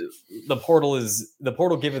that the portal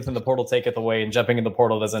giveth and the portal taketh away, and jumping in the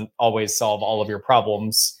portal doesn't always solve all of your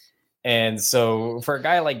problems. And so for a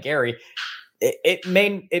guy like Gerry, it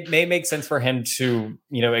may make sense for him to,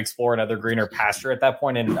 explore another greener pasture at that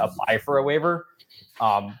point and apply for a waiver.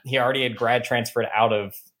 He already had grad transferred out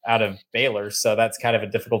of Baylor. So that's kind of a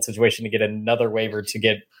difficult situation to get another waiver to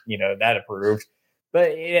get, that approved.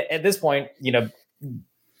 But at this point,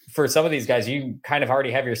 for some of these guys, you kind of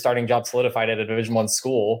already have your starting job solidified at a Division I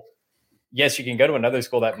school. Yes, you can go to another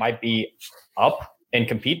school that might be up and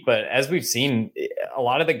compete. But as we've seen, a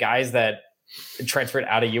lot of the guys that transferred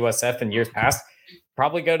out of USF in years past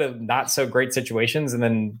probably go to not so great situations, and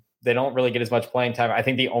then they don't really get as much playing time. I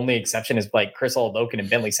think the only exception is like Chris Oldokun and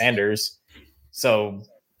Bentley Sanders. So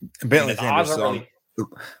Bentley Sanders,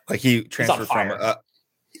 he transferred from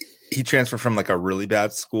he transferred from like a really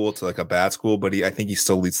bad school to like a bad school, but I think he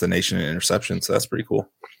still leads the nation in interceptions. So that's pretty cool.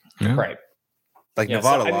 Yeah. Right. Like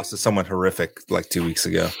Nevada lost to someone horrific like 2 weeks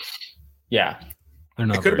ago. Yeah.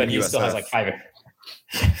 But he still has like 5.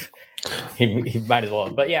 he might as well.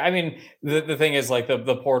 But yeah, I mean, the thing is like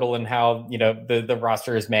the portal and how, the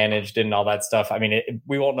roster is managed and all that stuff. I mean,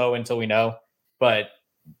 we won't know until we know, but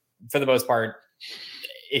for the most part,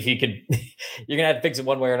 if you could, you're going to have to fix it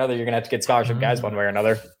one way or another. You're going to have to get scholarship guys one way or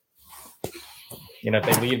another. If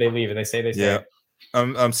they leave, they leave. And they stay, they stay. Yeah.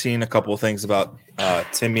 I'm seeing a couple of things about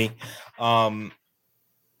Timmy.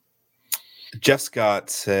 Jeff Scott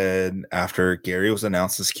said after Gerry was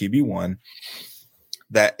announced as QB1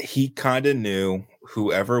 that he kind of knew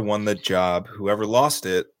whoever won the job, whoever lost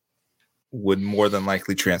it, would more than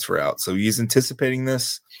likely transfer out. So he's anticipating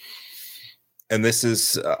this. and this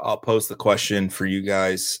is I'll pose the question for you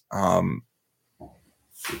guys.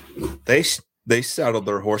 They saddled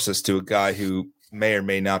their horses to a guy who may or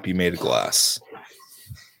may not be made of glass,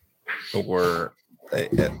 or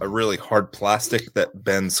a really hard plastic that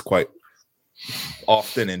bends quite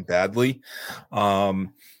often and badly.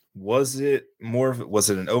 Was it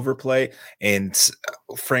an overplay? And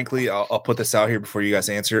frankly, I'll put this out here before you guys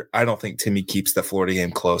answer. I don't think Timmy keeps the Florida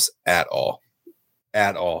game close at all.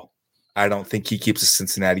 At all. I don't think he keeps the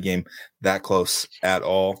Cincinnati game that close at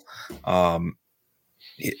all. A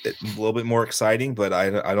little bit more exciting, but I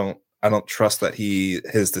don't trust that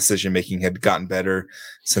his decision making had gotten better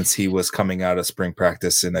since he was coming out of spring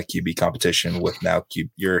practice in a QB competition with now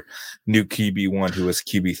your new QB1 who was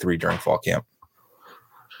QB3 during fall camp.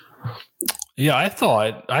 Yeah, I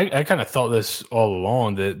kind of thought this all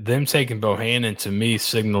along, that them taking Bohanon to me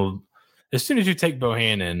signaled as soon as you take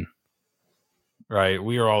Bohanon, right,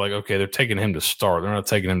 we are all like, okay, they're taking him to start. They're not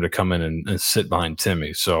taking him to come in and sit behind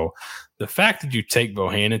Timmy. So the fact that you take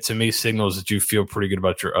Bohanon to me signals that you feel pretty good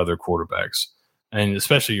about your other quarterbacks, and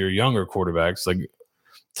especially your younger quarterbacks. Like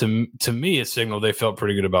to me, it signaled they felt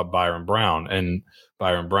pretty good about Byron Brown, and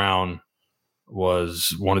Byron Brown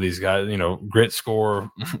was one of these guys, grit score,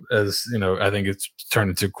 as I think it's turned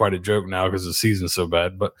into quite a joke now because the season's so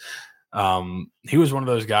bad. But he was one of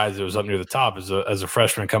those guys that was up near the top as a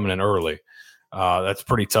freshman coming in early. That's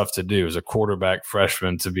pretty tough to do as a quarterback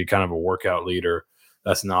freshman, to be kind of a workout leader.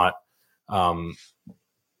 That's not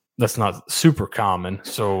super common.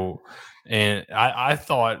 So, and I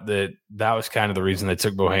thought that was kind of the reason they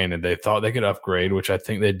took Bohanon. They thought they could upgrade, which I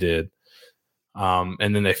think they did.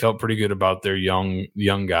 And then they felt pretty good about their young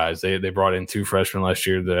guys. They brought in 2 freshmen last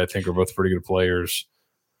year that I think are both pretty good players.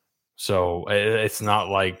 So it's not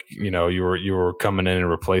like, you were coming in and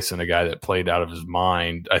replacing a guy that played out of his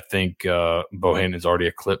mind. I think Bohanon's already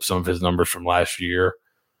eclipsed some of his numbers from last year,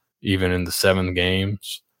 even in the 7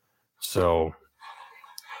 games. So,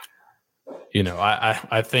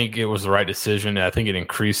 I think it was the right decision. I think it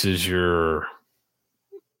increases your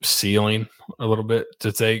ceiling a little bit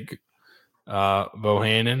to take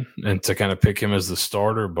Bohanon and to kind of pick him as the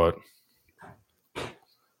starter. But,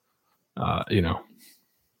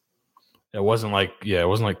 it wasn't like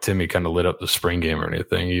Timmy kind of lit up the spring game or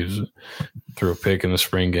anything. He threw a pick in the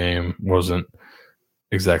spring game, wasn't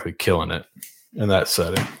exactly killing it in that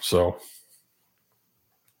setting. So,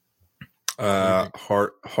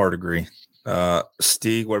 hard agree.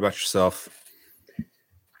 Steeg, what about yourself?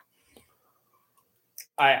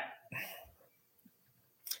 I'm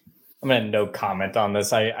gonna no comment on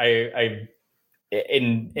this. I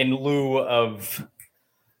in lieu of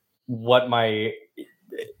what my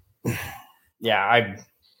I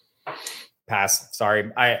pass.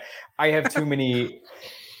 Sorry, I have too many.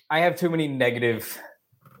 I have too many negative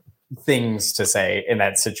things to say in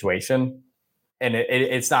that situation, and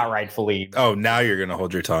it's not rightfully. Oh, now you're gonna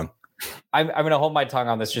hold your tongue. I'm gonna hold my tongue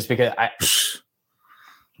on this just because I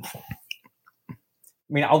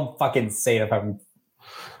mean, I'll fucking say it if I'm.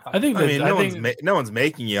 No one's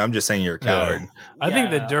making you. I'm just saying you're a coward. I think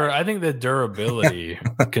the durability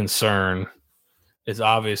concern is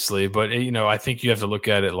obviously, but I think you have to look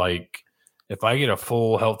at it like, if I get a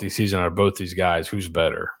full healthy season out of both these guys, who's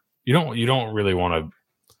better? You don't really want to.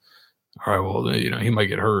 All right, well, he might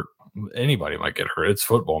get hurt. Anybody might get hurt. It's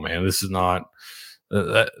football, man. This is not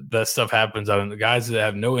that stuff happens out in the guys that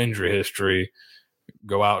have no injury history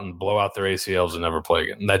go out and blow out their ACLs and never play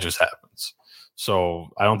again. And that just happens. So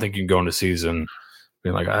I don't think you can go into season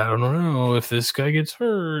being like, I don't know if this guy gets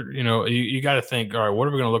hurt. You got to think, all right, what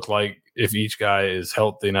are we going to look like if each guy is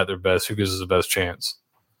healthy and at their best? Who gives us the best chance?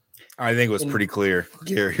 I think it was pretty clear.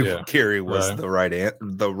 Gerry was the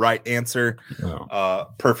right answer. Oh.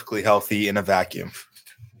 Perfectly healthy in a vacuum.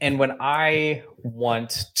 And when I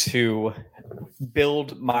want to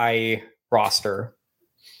build my roster,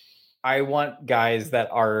 I want guys that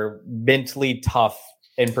are mentally tough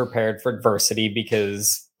and prepared for adversity,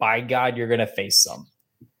 because by God, you're going to face some.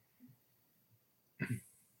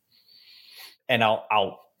 And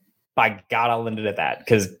by God, I'll end it at that,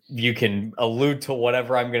 because you can allude to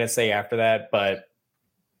whatever I'm going to say after that. But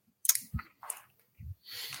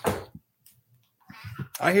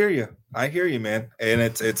I hear you, man. And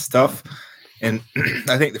it's tough. And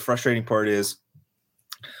I think the frustrating part is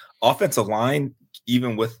offensive line,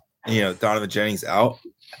 even with, Donovan Jennings out,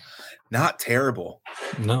 not terrible.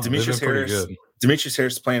 No, Demetrius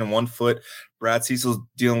Harris playing on 1 foot. Brad Cecil's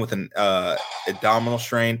dealing with an abdominal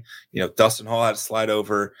strain. Dustin Hall had to slide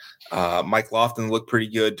over. Mike Lofton looked pretty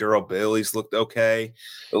good. Darrell Bailey's looked okay.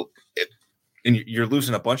 And you're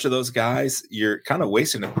losing a bunch of those guys. You're kind of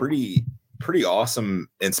wasting a pretty pretty awesome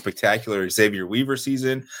and spectacular Xavier Weaver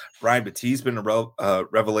season. Brian Battee's been a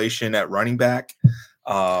revelation at running back.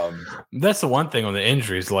 That's the one thing on the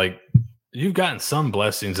injuries. Like, you've gotten some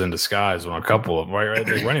blessings in disguise on a couple of them, right?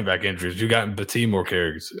 The running back injuries. You've gotten Battee more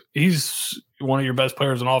carries. He's one of your best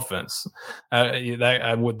players on offense.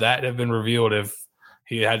 Would that have been revealed if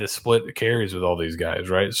he had to split the carries with all these guys,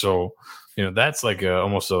 right? So, that's like they're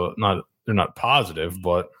not positive,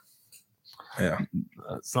 but yeah,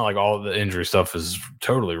 it's not like all the injury stuff is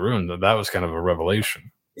totally ruined. That was kind of a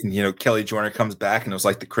revelation. And, Kelly Joyner comes back, and it was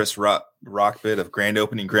like the Chris Rock bit of grand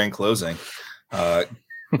opening, grand closing.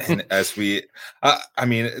 And as we,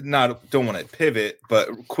 don't want to pivot, but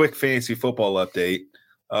quick fantasy football update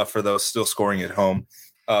for those still scoring at home.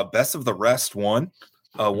 Best of the Rest won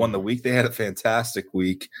the week. They had a fantastic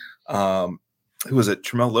week. Who was it?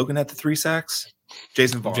 Tramel Logan had the 3 sacks.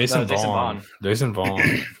 Jason Vaughn. Jason Vaughn.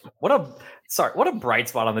 What a bright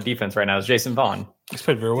spot on the defense right now is Jason Vaughn. He's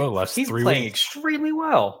played very well last 3 weeks. He's playing extremely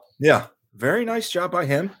well. Yeah, very nice job by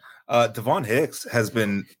him. Devon Hicks has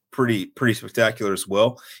been pretty spectacular as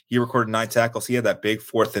well. He recorded 9 tackles. He had that big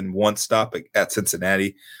 4th and 1 stop at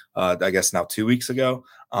Cincinnati, I guess now 2 weeks ago.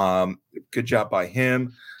 Good job by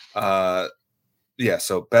him.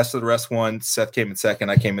 So best of the Rest won. Seth came in second.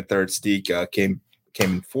 I came in third. Steeg came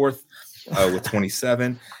in fourth with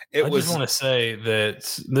 27. I just want to say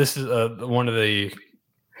that this is one of the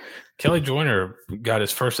Kelly Joyner got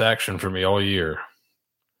his first action for me all year.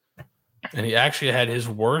 And he actually had his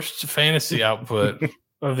worst fantasy output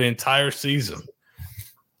of the entire season.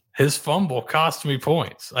 His fumble cost me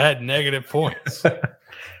points. I had negative points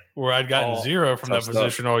where I'd gotten 0 from that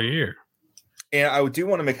position all year. And I do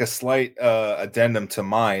want to make a slight addendum to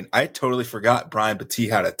mine. I totally forgot Brian Battee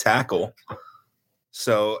had a tackle.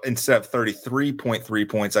 So instead of 33.3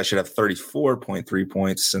 points, I should have 34.3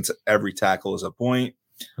 points since every tackle is a point.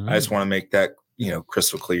 I just want to make that,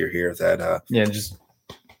 crystal clear here that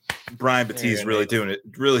Brian Battee is really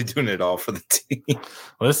doing it all for the team.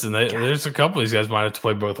 Listen, there's a couple of these guys might have to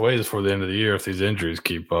play both ways before the end of the year if these injuries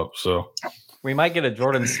keep up. So we might get a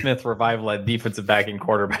Jordan Smith revival at defensive back and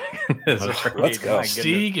quarterback. Let's go.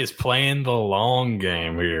 Steeg is playing the long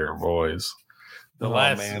game here, boys. The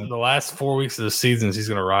last 4 weeks of the season, he's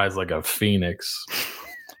going to rise like a phoenix.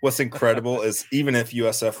 What's incredible is even if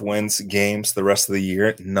USF wins games the rest of the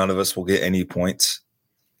year, none of us will get any points.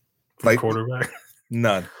 Like quarterback,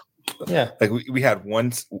 none. Yeah, like we had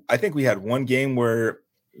one. I think we had one game where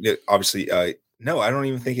obviously, no, I don't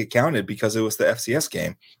even think it counted because it was the FCS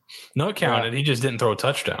game. No, it counted. He just didn't throw a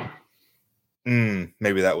touchdown.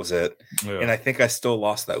 Maybe that was it. Yeah. And I think I still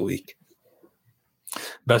lost that week.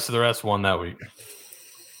 Best of the Rest won that week.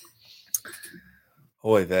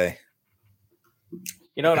 Oy vey.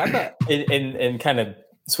 And I'm not in kind of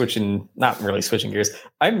not really switching gears.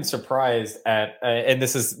 I'm surprised at, and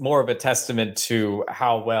this is more of a testament to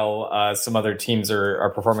how well some other teams are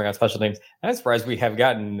performing on special teams. I'm surprised we have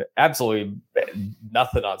gotten absolutely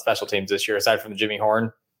nothing on special teams this year, aside from the Jimmy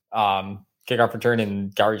Horn kickoff return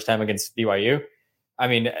and garbage time against BYU. I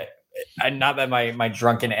mean, not that my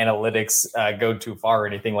drunken analytics go too far or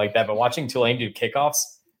anything like that, but watching Tulane do kickoffs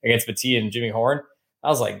against Battee and Jimmy Horn, I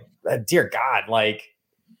was like, dear God, like,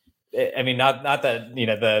 I mean, not that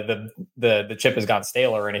the chip has gone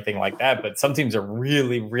stale or anything like that, but some teams are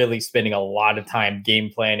really, really spending a lot of time game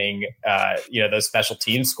planning. Those special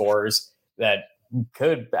team scores that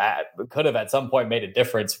could have at some point made a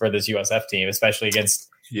difference for this USF team, especially against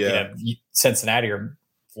Cincinnati or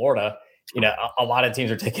Florida. A lot of teams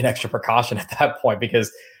are taking extra precaution at that point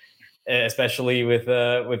because, especially with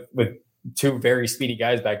two very speedy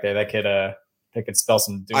guys back there, that could spell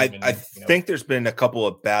some doom. I think there's been a couple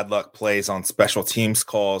of bad luck plays on special teams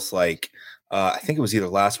calls. Like I think it was either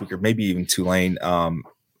last week or maybe even Tulane,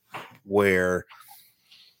 where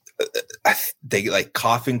they like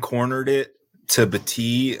coffin cornered it to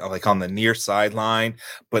Battee, like on the near sideline,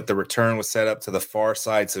 but the return was set up to the far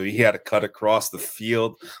side, so he had to cut across the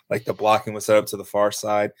field. Like the blocking was set up to the far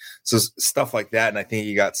side, so stuff like that. And I think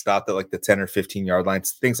he got stopped at like the 10 or 15 yard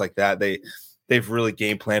lines, things like that. They've really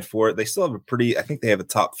game planned for it. They still have I think they have a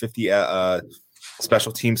top 50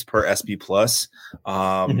 special teams per SP plus.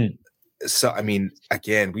 So, I mean,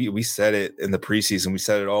 again, we said it in the preseason. We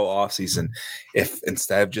said it all off season. If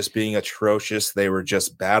instead of just being atrocious, they were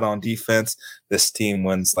just bad on defense, this team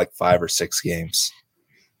wins like 5 or 6 games.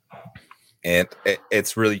 And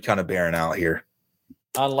it's really kind of bearing out here.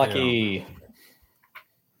 Unlucky.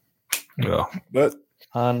 Yeah. But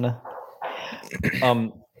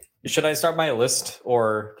should I start my list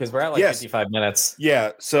or because we're at 55 minutes?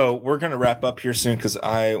 Yeah. So we're going to wrap up here soon because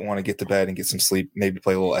I want to get to bed and get some sleep, maybe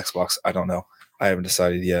play a little Xbox. I don't know. I haven't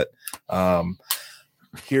decided yet.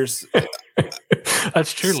 Here's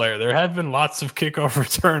That's true, Larry. There have been lots of kickoff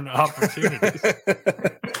return opportunities.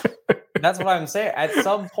 That's what I'm saying. At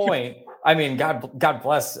some point, I mean, God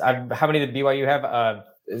bless. How many did BYU have?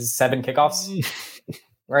 7 kickoffs,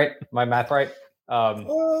 right? My math right?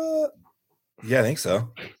 Yeah, I think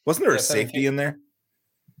so. Wasn't there a safety in there?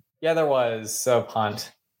 Yeah, there was. So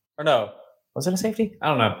punt, or no? Was it a safety? I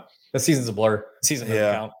don't know. The season's a blur. The season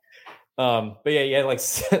doesn't count. But yeah, you had like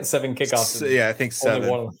 7 kickoffs. Yeah, I think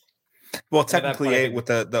 7. Well, technically 8 with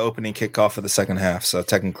the opening kickoff of the second half. So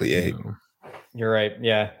technically 8. You're right.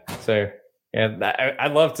 Yeah. So yeah,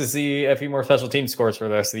 I'd love to see a few more special team scores for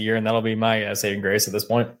the rest of the year, and that'll be my saving grace at this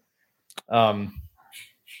point. Yeah.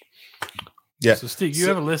 So, Steve, you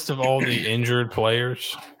have a list of all the injured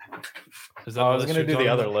players? Is that I was going to do the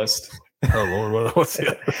other list. Oh Lord, what's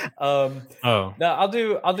the other? No, I'll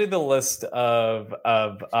do the list of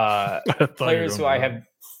players who I have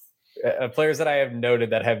players that I have noted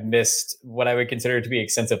that have missed what I would consider to be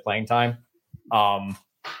extensive playing time.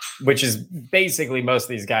 Which is basically most of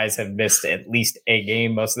these guys have missed at least a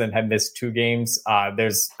game. Most of them have missed 2 games.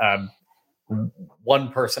 There's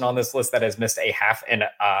one person on this list that has missed a half, and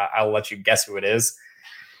I'll let you guess who it is.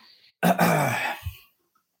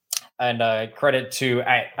 And credit to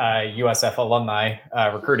USF Alumni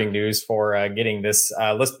Recruiting News for getting this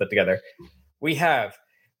list put together. We have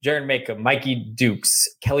Jaron Mako, Mikey Dukes,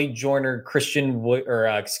 Kelly Joyner,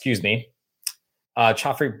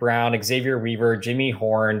 Chaffrey Brown, Xavier Weaver, Jimmy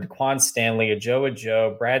Horn, Quan Stanley,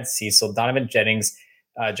 Ajo, Brad Cecil, Donovan Jennings,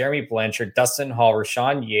 Jeremy Blanchard, Dustin Hall,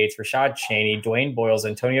 Rashawn Yates, Rashad Cheney, Dwayne Boyles,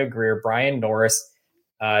 Antonio Greer, Brian Norris,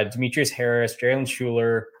 Demetrius Harris, Jalen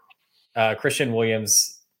Schuler, Christian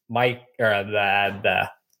Williams, Daquan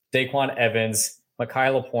Evans,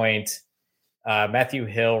 Micah Lapointe, Matthew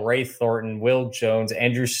Hill, Ray Thornton, Will Jones,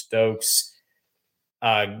 Andrew Stokes,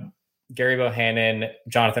 Gerry Bohanon,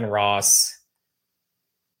 Jonathan Ross,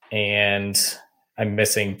 and I'm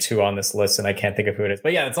missing 2 on this list, and I can't think of who it is.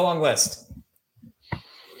 But yeah, it's a long list.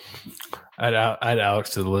 I'd add Alex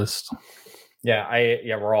to the list.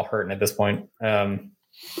 Yeah, we're all hurting at this point. The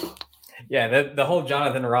whole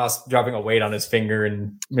Jonathan Ross dropping a weight on his finger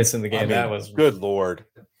and missing the game, that was good Lord.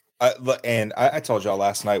 I told y'all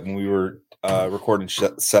last night when we were recording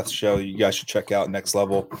Seth's show, you guys should check out Next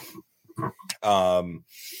Level. On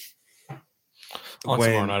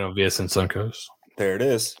tomorrow night on VSN Suncoast. There it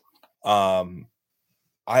is. I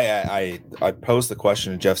posed the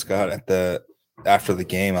question to Jeff Scott after the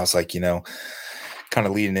game. I was like, kind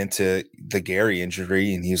of leading into the Gerry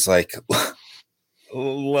injury, and he was like,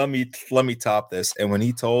 let me top this. And when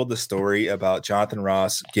he told the story about Jonathan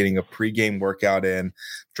Ross getting a pregame workout in,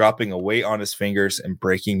 dropping a weight on his fingers and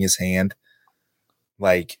breaking his hand,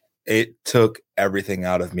 like it took everything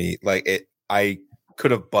out of me. Like I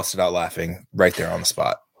could have busted out laughing right there on the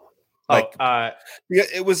spot.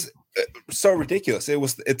 It was so ridiculous.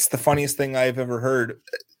 It's the funniest thing I've ever heard,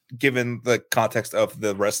 given the context of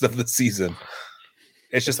the rest of the season.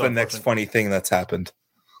 It's just the next funny thing that's happened.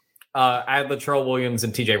 I had Latrell Williams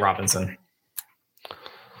and TJ Robinson.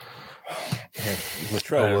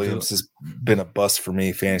 Latrell Williams has been a bust for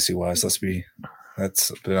me fantasy wise. That's been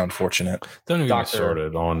unfortunate. Don't even get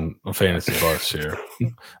started on a fantasy bust here,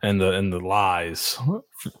 and the lies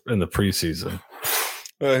in the preseason.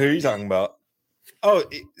 Who are you talking about? Oh,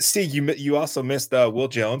 Steeg, you also missed Will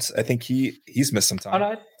Jones. I think he's missed some time. Oh,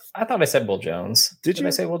 no, I thought I said Will Jones. Did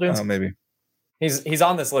I say Will Jones? Oh, maybe. He's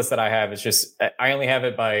on this list that I have. It's just I only have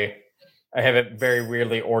it I have it very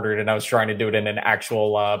weirdly ordered, and I was trying to do it in an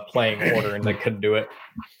actual playing order, and I couldn't do it.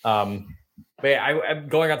 But yeah, I'm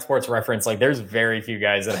going on Sports Reference. Like, there's very few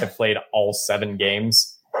guys that have played all 7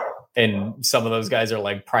 games, and some of those guys are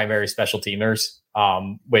like primary special teamers,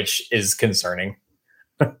 which is concerning.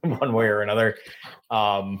 One way or another.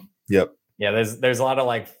 Yep. Yeah, there's a lot of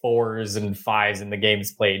like 4s and 5s in the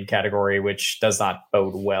games played category, which does not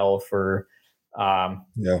bode well for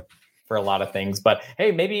for a lot of things. But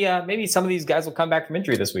hey, maybe some of these guys will come back from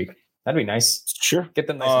injury this week. That'd be nice. Sure. Get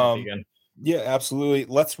them nice and healthy again. Yeah, absolutely.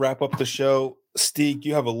 Let's wrap up the show. Steeg,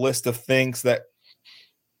 you have a list of things that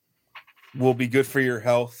will be good for your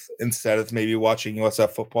health instead of maybe watching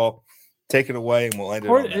USF football. Take it away, and we'll end it.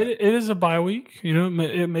 Or on that. It is a bye week,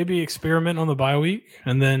 it maybe experiment on the bye week,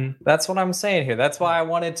 and then that's what I'm saying here. That's why I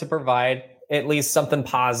wanted to provide at least something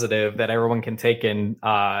positive that everyone can take in,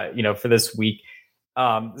 for this week.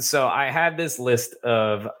 So I have this list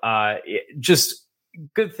of just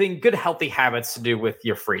good healthy habits to do with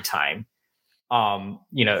your free time.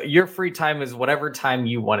 Your free time is whatever time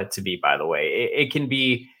you want it to be. By the way, it can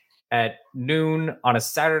be at noon on a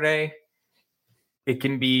Saturday. It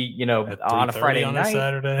can be, on a Friday on night, a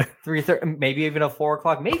Saturday, 3:30, maybe even a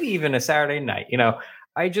 4:00, maybe even a Saturday night.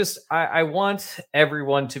 I want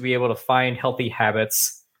everyone to be able to find healthy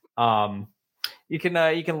habits. You can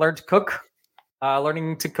learn to cook.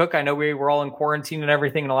 Learning to cook. I know we were all in quarantine and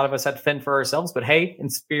everything, and a lot of us had to fend for ourselves. But hey,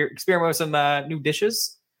 experiment with some new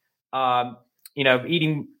dishes.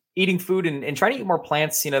 Eating food and trying to eat more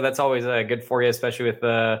plants. That's always good for you, especially with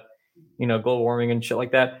global warming and shit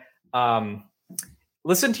like that.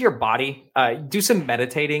 Listen to your body. Do some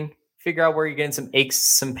meditating. Figure out where you're getting some aches,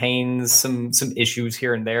 some pains, some issues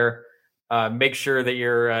here and there. Make sure that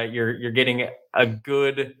you're getting a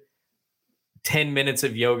good 10 minutes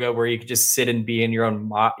of yoga where you can just sit and be in your own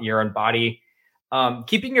body.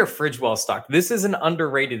 Keeping your fridge well stocked. This is an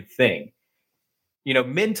underrated thing.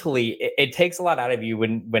 Mentally, it takes a lot out of you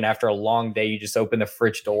when after a long day you just open the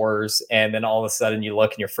fridge doors and then all of a sudden you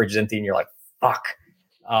look and your fridge is empty and you're like, fuck.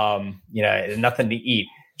 Nothing to eat.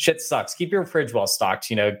 Shit sucks. Keep your fridge well stocked.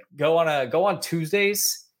 Go on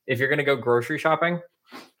Tuesdays if you're gonna go grocery shopping.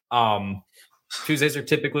 Tuesdays are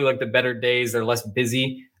typically like the better days. They're less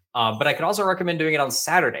busy. But I could also recommend doing it on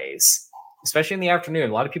Saturdays, especially in the afternoon.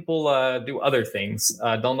 A lot of people do other things.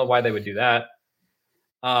 Don't know why they would do that.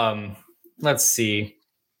 Let's see.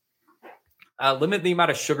 Limit the amount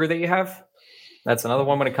of sugar that you have. That's another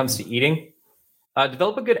one when it comes to eating.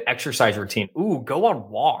 Develop a good exercise routine. Ooh, go on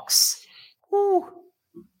walks. Ooh.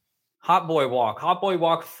 Hot boy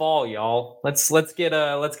walk fall, y'all. Let's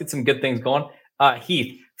get some good things going.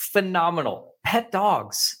 Heath, phenomenal. Pet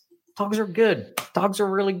dogs. Dogs are good. Dogs are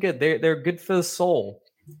really good. They're good for the soul.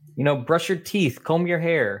 Brush your teeth, comb your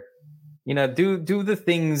hair. Do the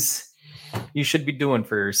things you should be doing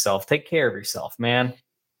for yourself. Take care of yourself, man.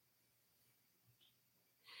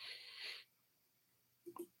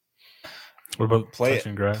 What about play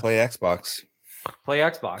Xbox? Play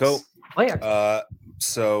Xbox. Go. Play Xbox.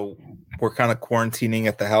 So we're kind of quarantining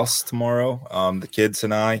at the house tomorrow. The kids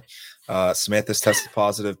and I. Samantha's tested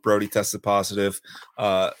positive. Brody tested positive.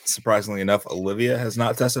 Surprisingly enough, Olivia has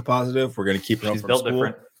not tested positive. We're going to keep her home from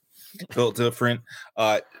school. Built different.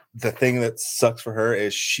 The thing that sucks for her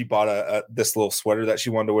is she bought this little sweater that she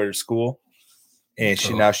wanted to wear to school, and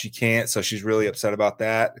now she can't. So she's really upset about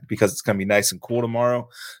that because it's going to be nice and cool tomorrow.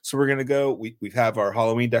 So we're going to go. We have our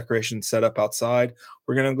Halloween decorations set up outside.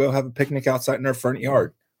 We're going to go have a picnic outside in our front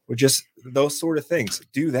yard. We're just those sort of things.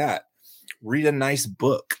 Do that. Read a nice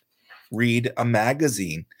book. Read a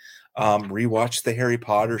magazine. Rewatch the Harry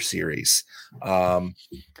Potter series.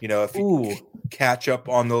 If you catch up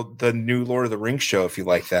on the new Lord of the Rings show, if you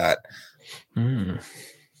like that.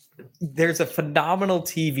 There's a phenomenal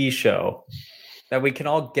TV show that we can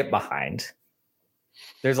all get behind.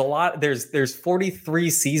 There's a lot. There's 43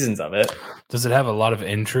 seasons of it. Does it have a lot of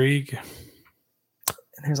intrigue?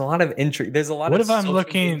 There's a lot of intrigue. There's a lot. What if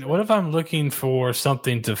I'm looking for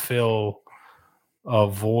something to fill a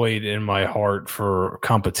void in my heart for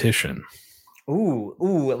competition? Ooh,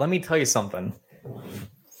 let me tell you something.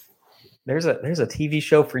 There's a TV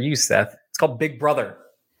show for you, Seth. It's called Big Brother.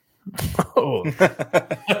 Oh.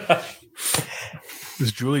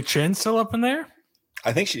 Is Julie Chen still up in there?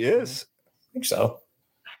 I think she is. I think so.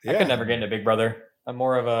 Yeah. I could never get into Big Brother. I'm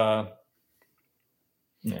more of a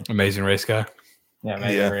Amazing Race guy. Yeah,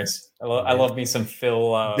 Amazing Race. I love me some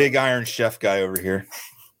Phil. Big Iron Chef guy over here.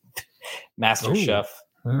 Master Chef.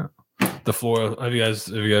 Yeah. The floor. Have you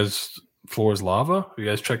guys Floor's Lava? Have you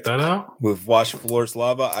guys checked that out? We've watched Floor's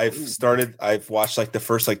Lava. I've watched like the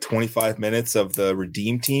first 25 minutes of the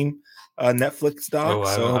Redeem Team Netflix doc.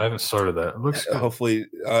 I haven't started that. It looks good. Hopefully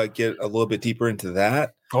get a little bit deeper into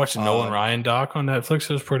that. I watched the Nolan Ryan doc on Netflix.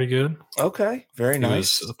 It was pretty good. Okay, very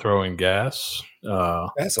nice. He was throwing gas.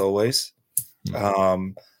 As always.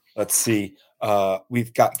 Let's see.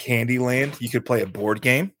 We've got Candyland. You could play a board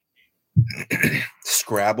game.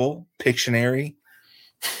 Scrabble, Pictionary,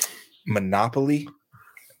 Monopoly,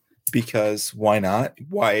 because why not?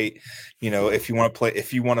 Why, if you want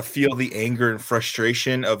to feel the anger and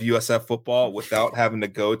frustration of USF football without having to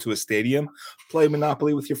go to a stadium, play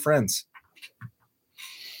Monopoly with your friends.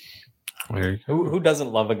 Who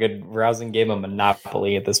doesn't love a good rousing game of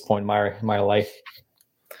Monopoly at this point in my life?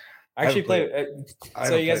 I actually play.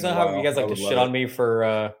 So you guys know how you guys like to shit on me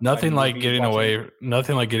for nothing like getting away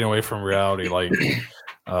from reality, like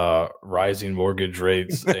rising mortgage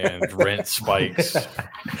rates and rent spikes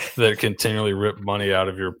that continually rip money out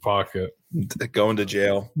of your pocket. Going to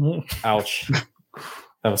jail. Ouch.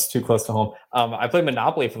 That was too close to home. I played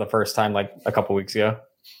Monopoly for the first time like a couple weeks ago.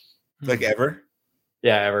 Like ever?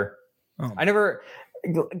 Yeah, ever. Oh. I never.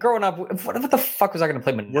 Growing up, what the fuck was I going to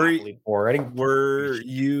play Monopoly for? Were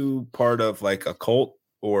you part of like a cult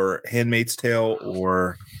or Handmaid's Tale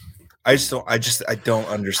or I don't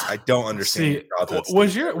understand. See, childhood,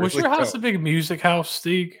 was Steve. your house a big music house,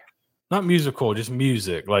 Steeg? Not musical, just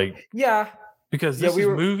music. Like because this is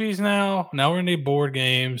movies now. Now we're into board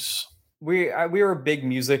games. We were big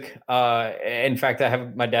music. In fact,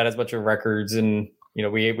 my dad has a bunch of records, and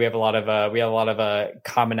we have a lot of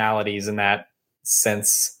commonalities in that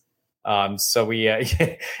sense. So we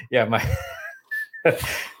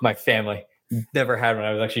my family never had one.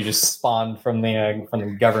 I was actually just spawned from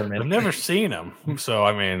the government. I've never seen them, so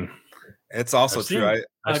I mean, it's also true.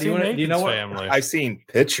 Do you know what? Family. I've seen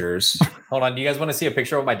pictures. Hold on. Do you guys want to see a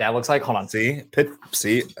picture of what my dad looks like? Hold on.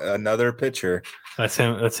 See another picture. That's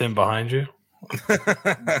him. That's him behind you.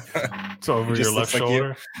 It's over your left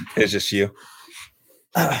shoulder. It's just you.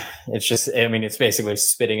 It's just. I mean, it's basically a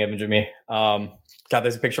spitting image of me. God,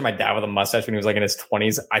 there's a picture of my dad with a mustache when he was like in his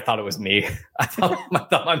 20s. I thought it was me. I thought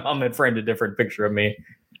my mom had framed a different picture of me.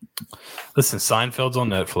 Listen, Seinfeld's on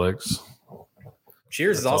Netflix.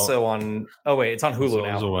 Cheers is also on. Oh wait, it's on Hulu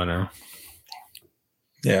now. It's a winner.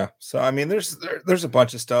 Yeah. So I mean, there's a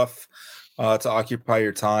bunch of stuff to occupy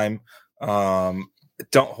your time.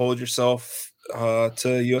 Don't hold yourself to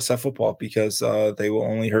USF football because they will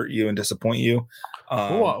only hurt you and disappoint you.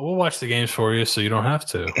 We'll watch the games for you, so you don't have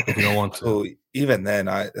to if you don't want to. Well, even then,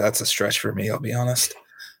 that's a stretch for me. I'll be honest.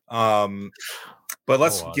 But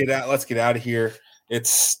let's get out of here.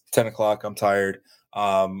 It's 10:00. I'm tired.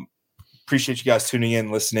 Appreciate you guys tuning in,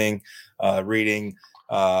 listening, reading.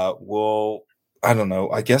 I don't know.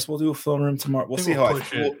 I guess we'll do a film room tomorrow. We'll see how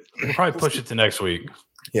we'll probably push it to next week.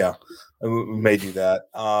 Yeah, we may do that.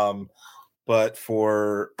 But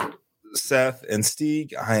for Seth and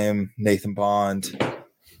Steeg, I am Nathan Bond.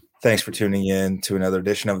 Thanks for tuning in to another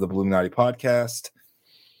edition of the Bulluminati Podcast.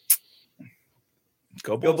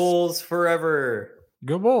 Go Bulls. Go Bulls forever.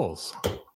 Go Bulls.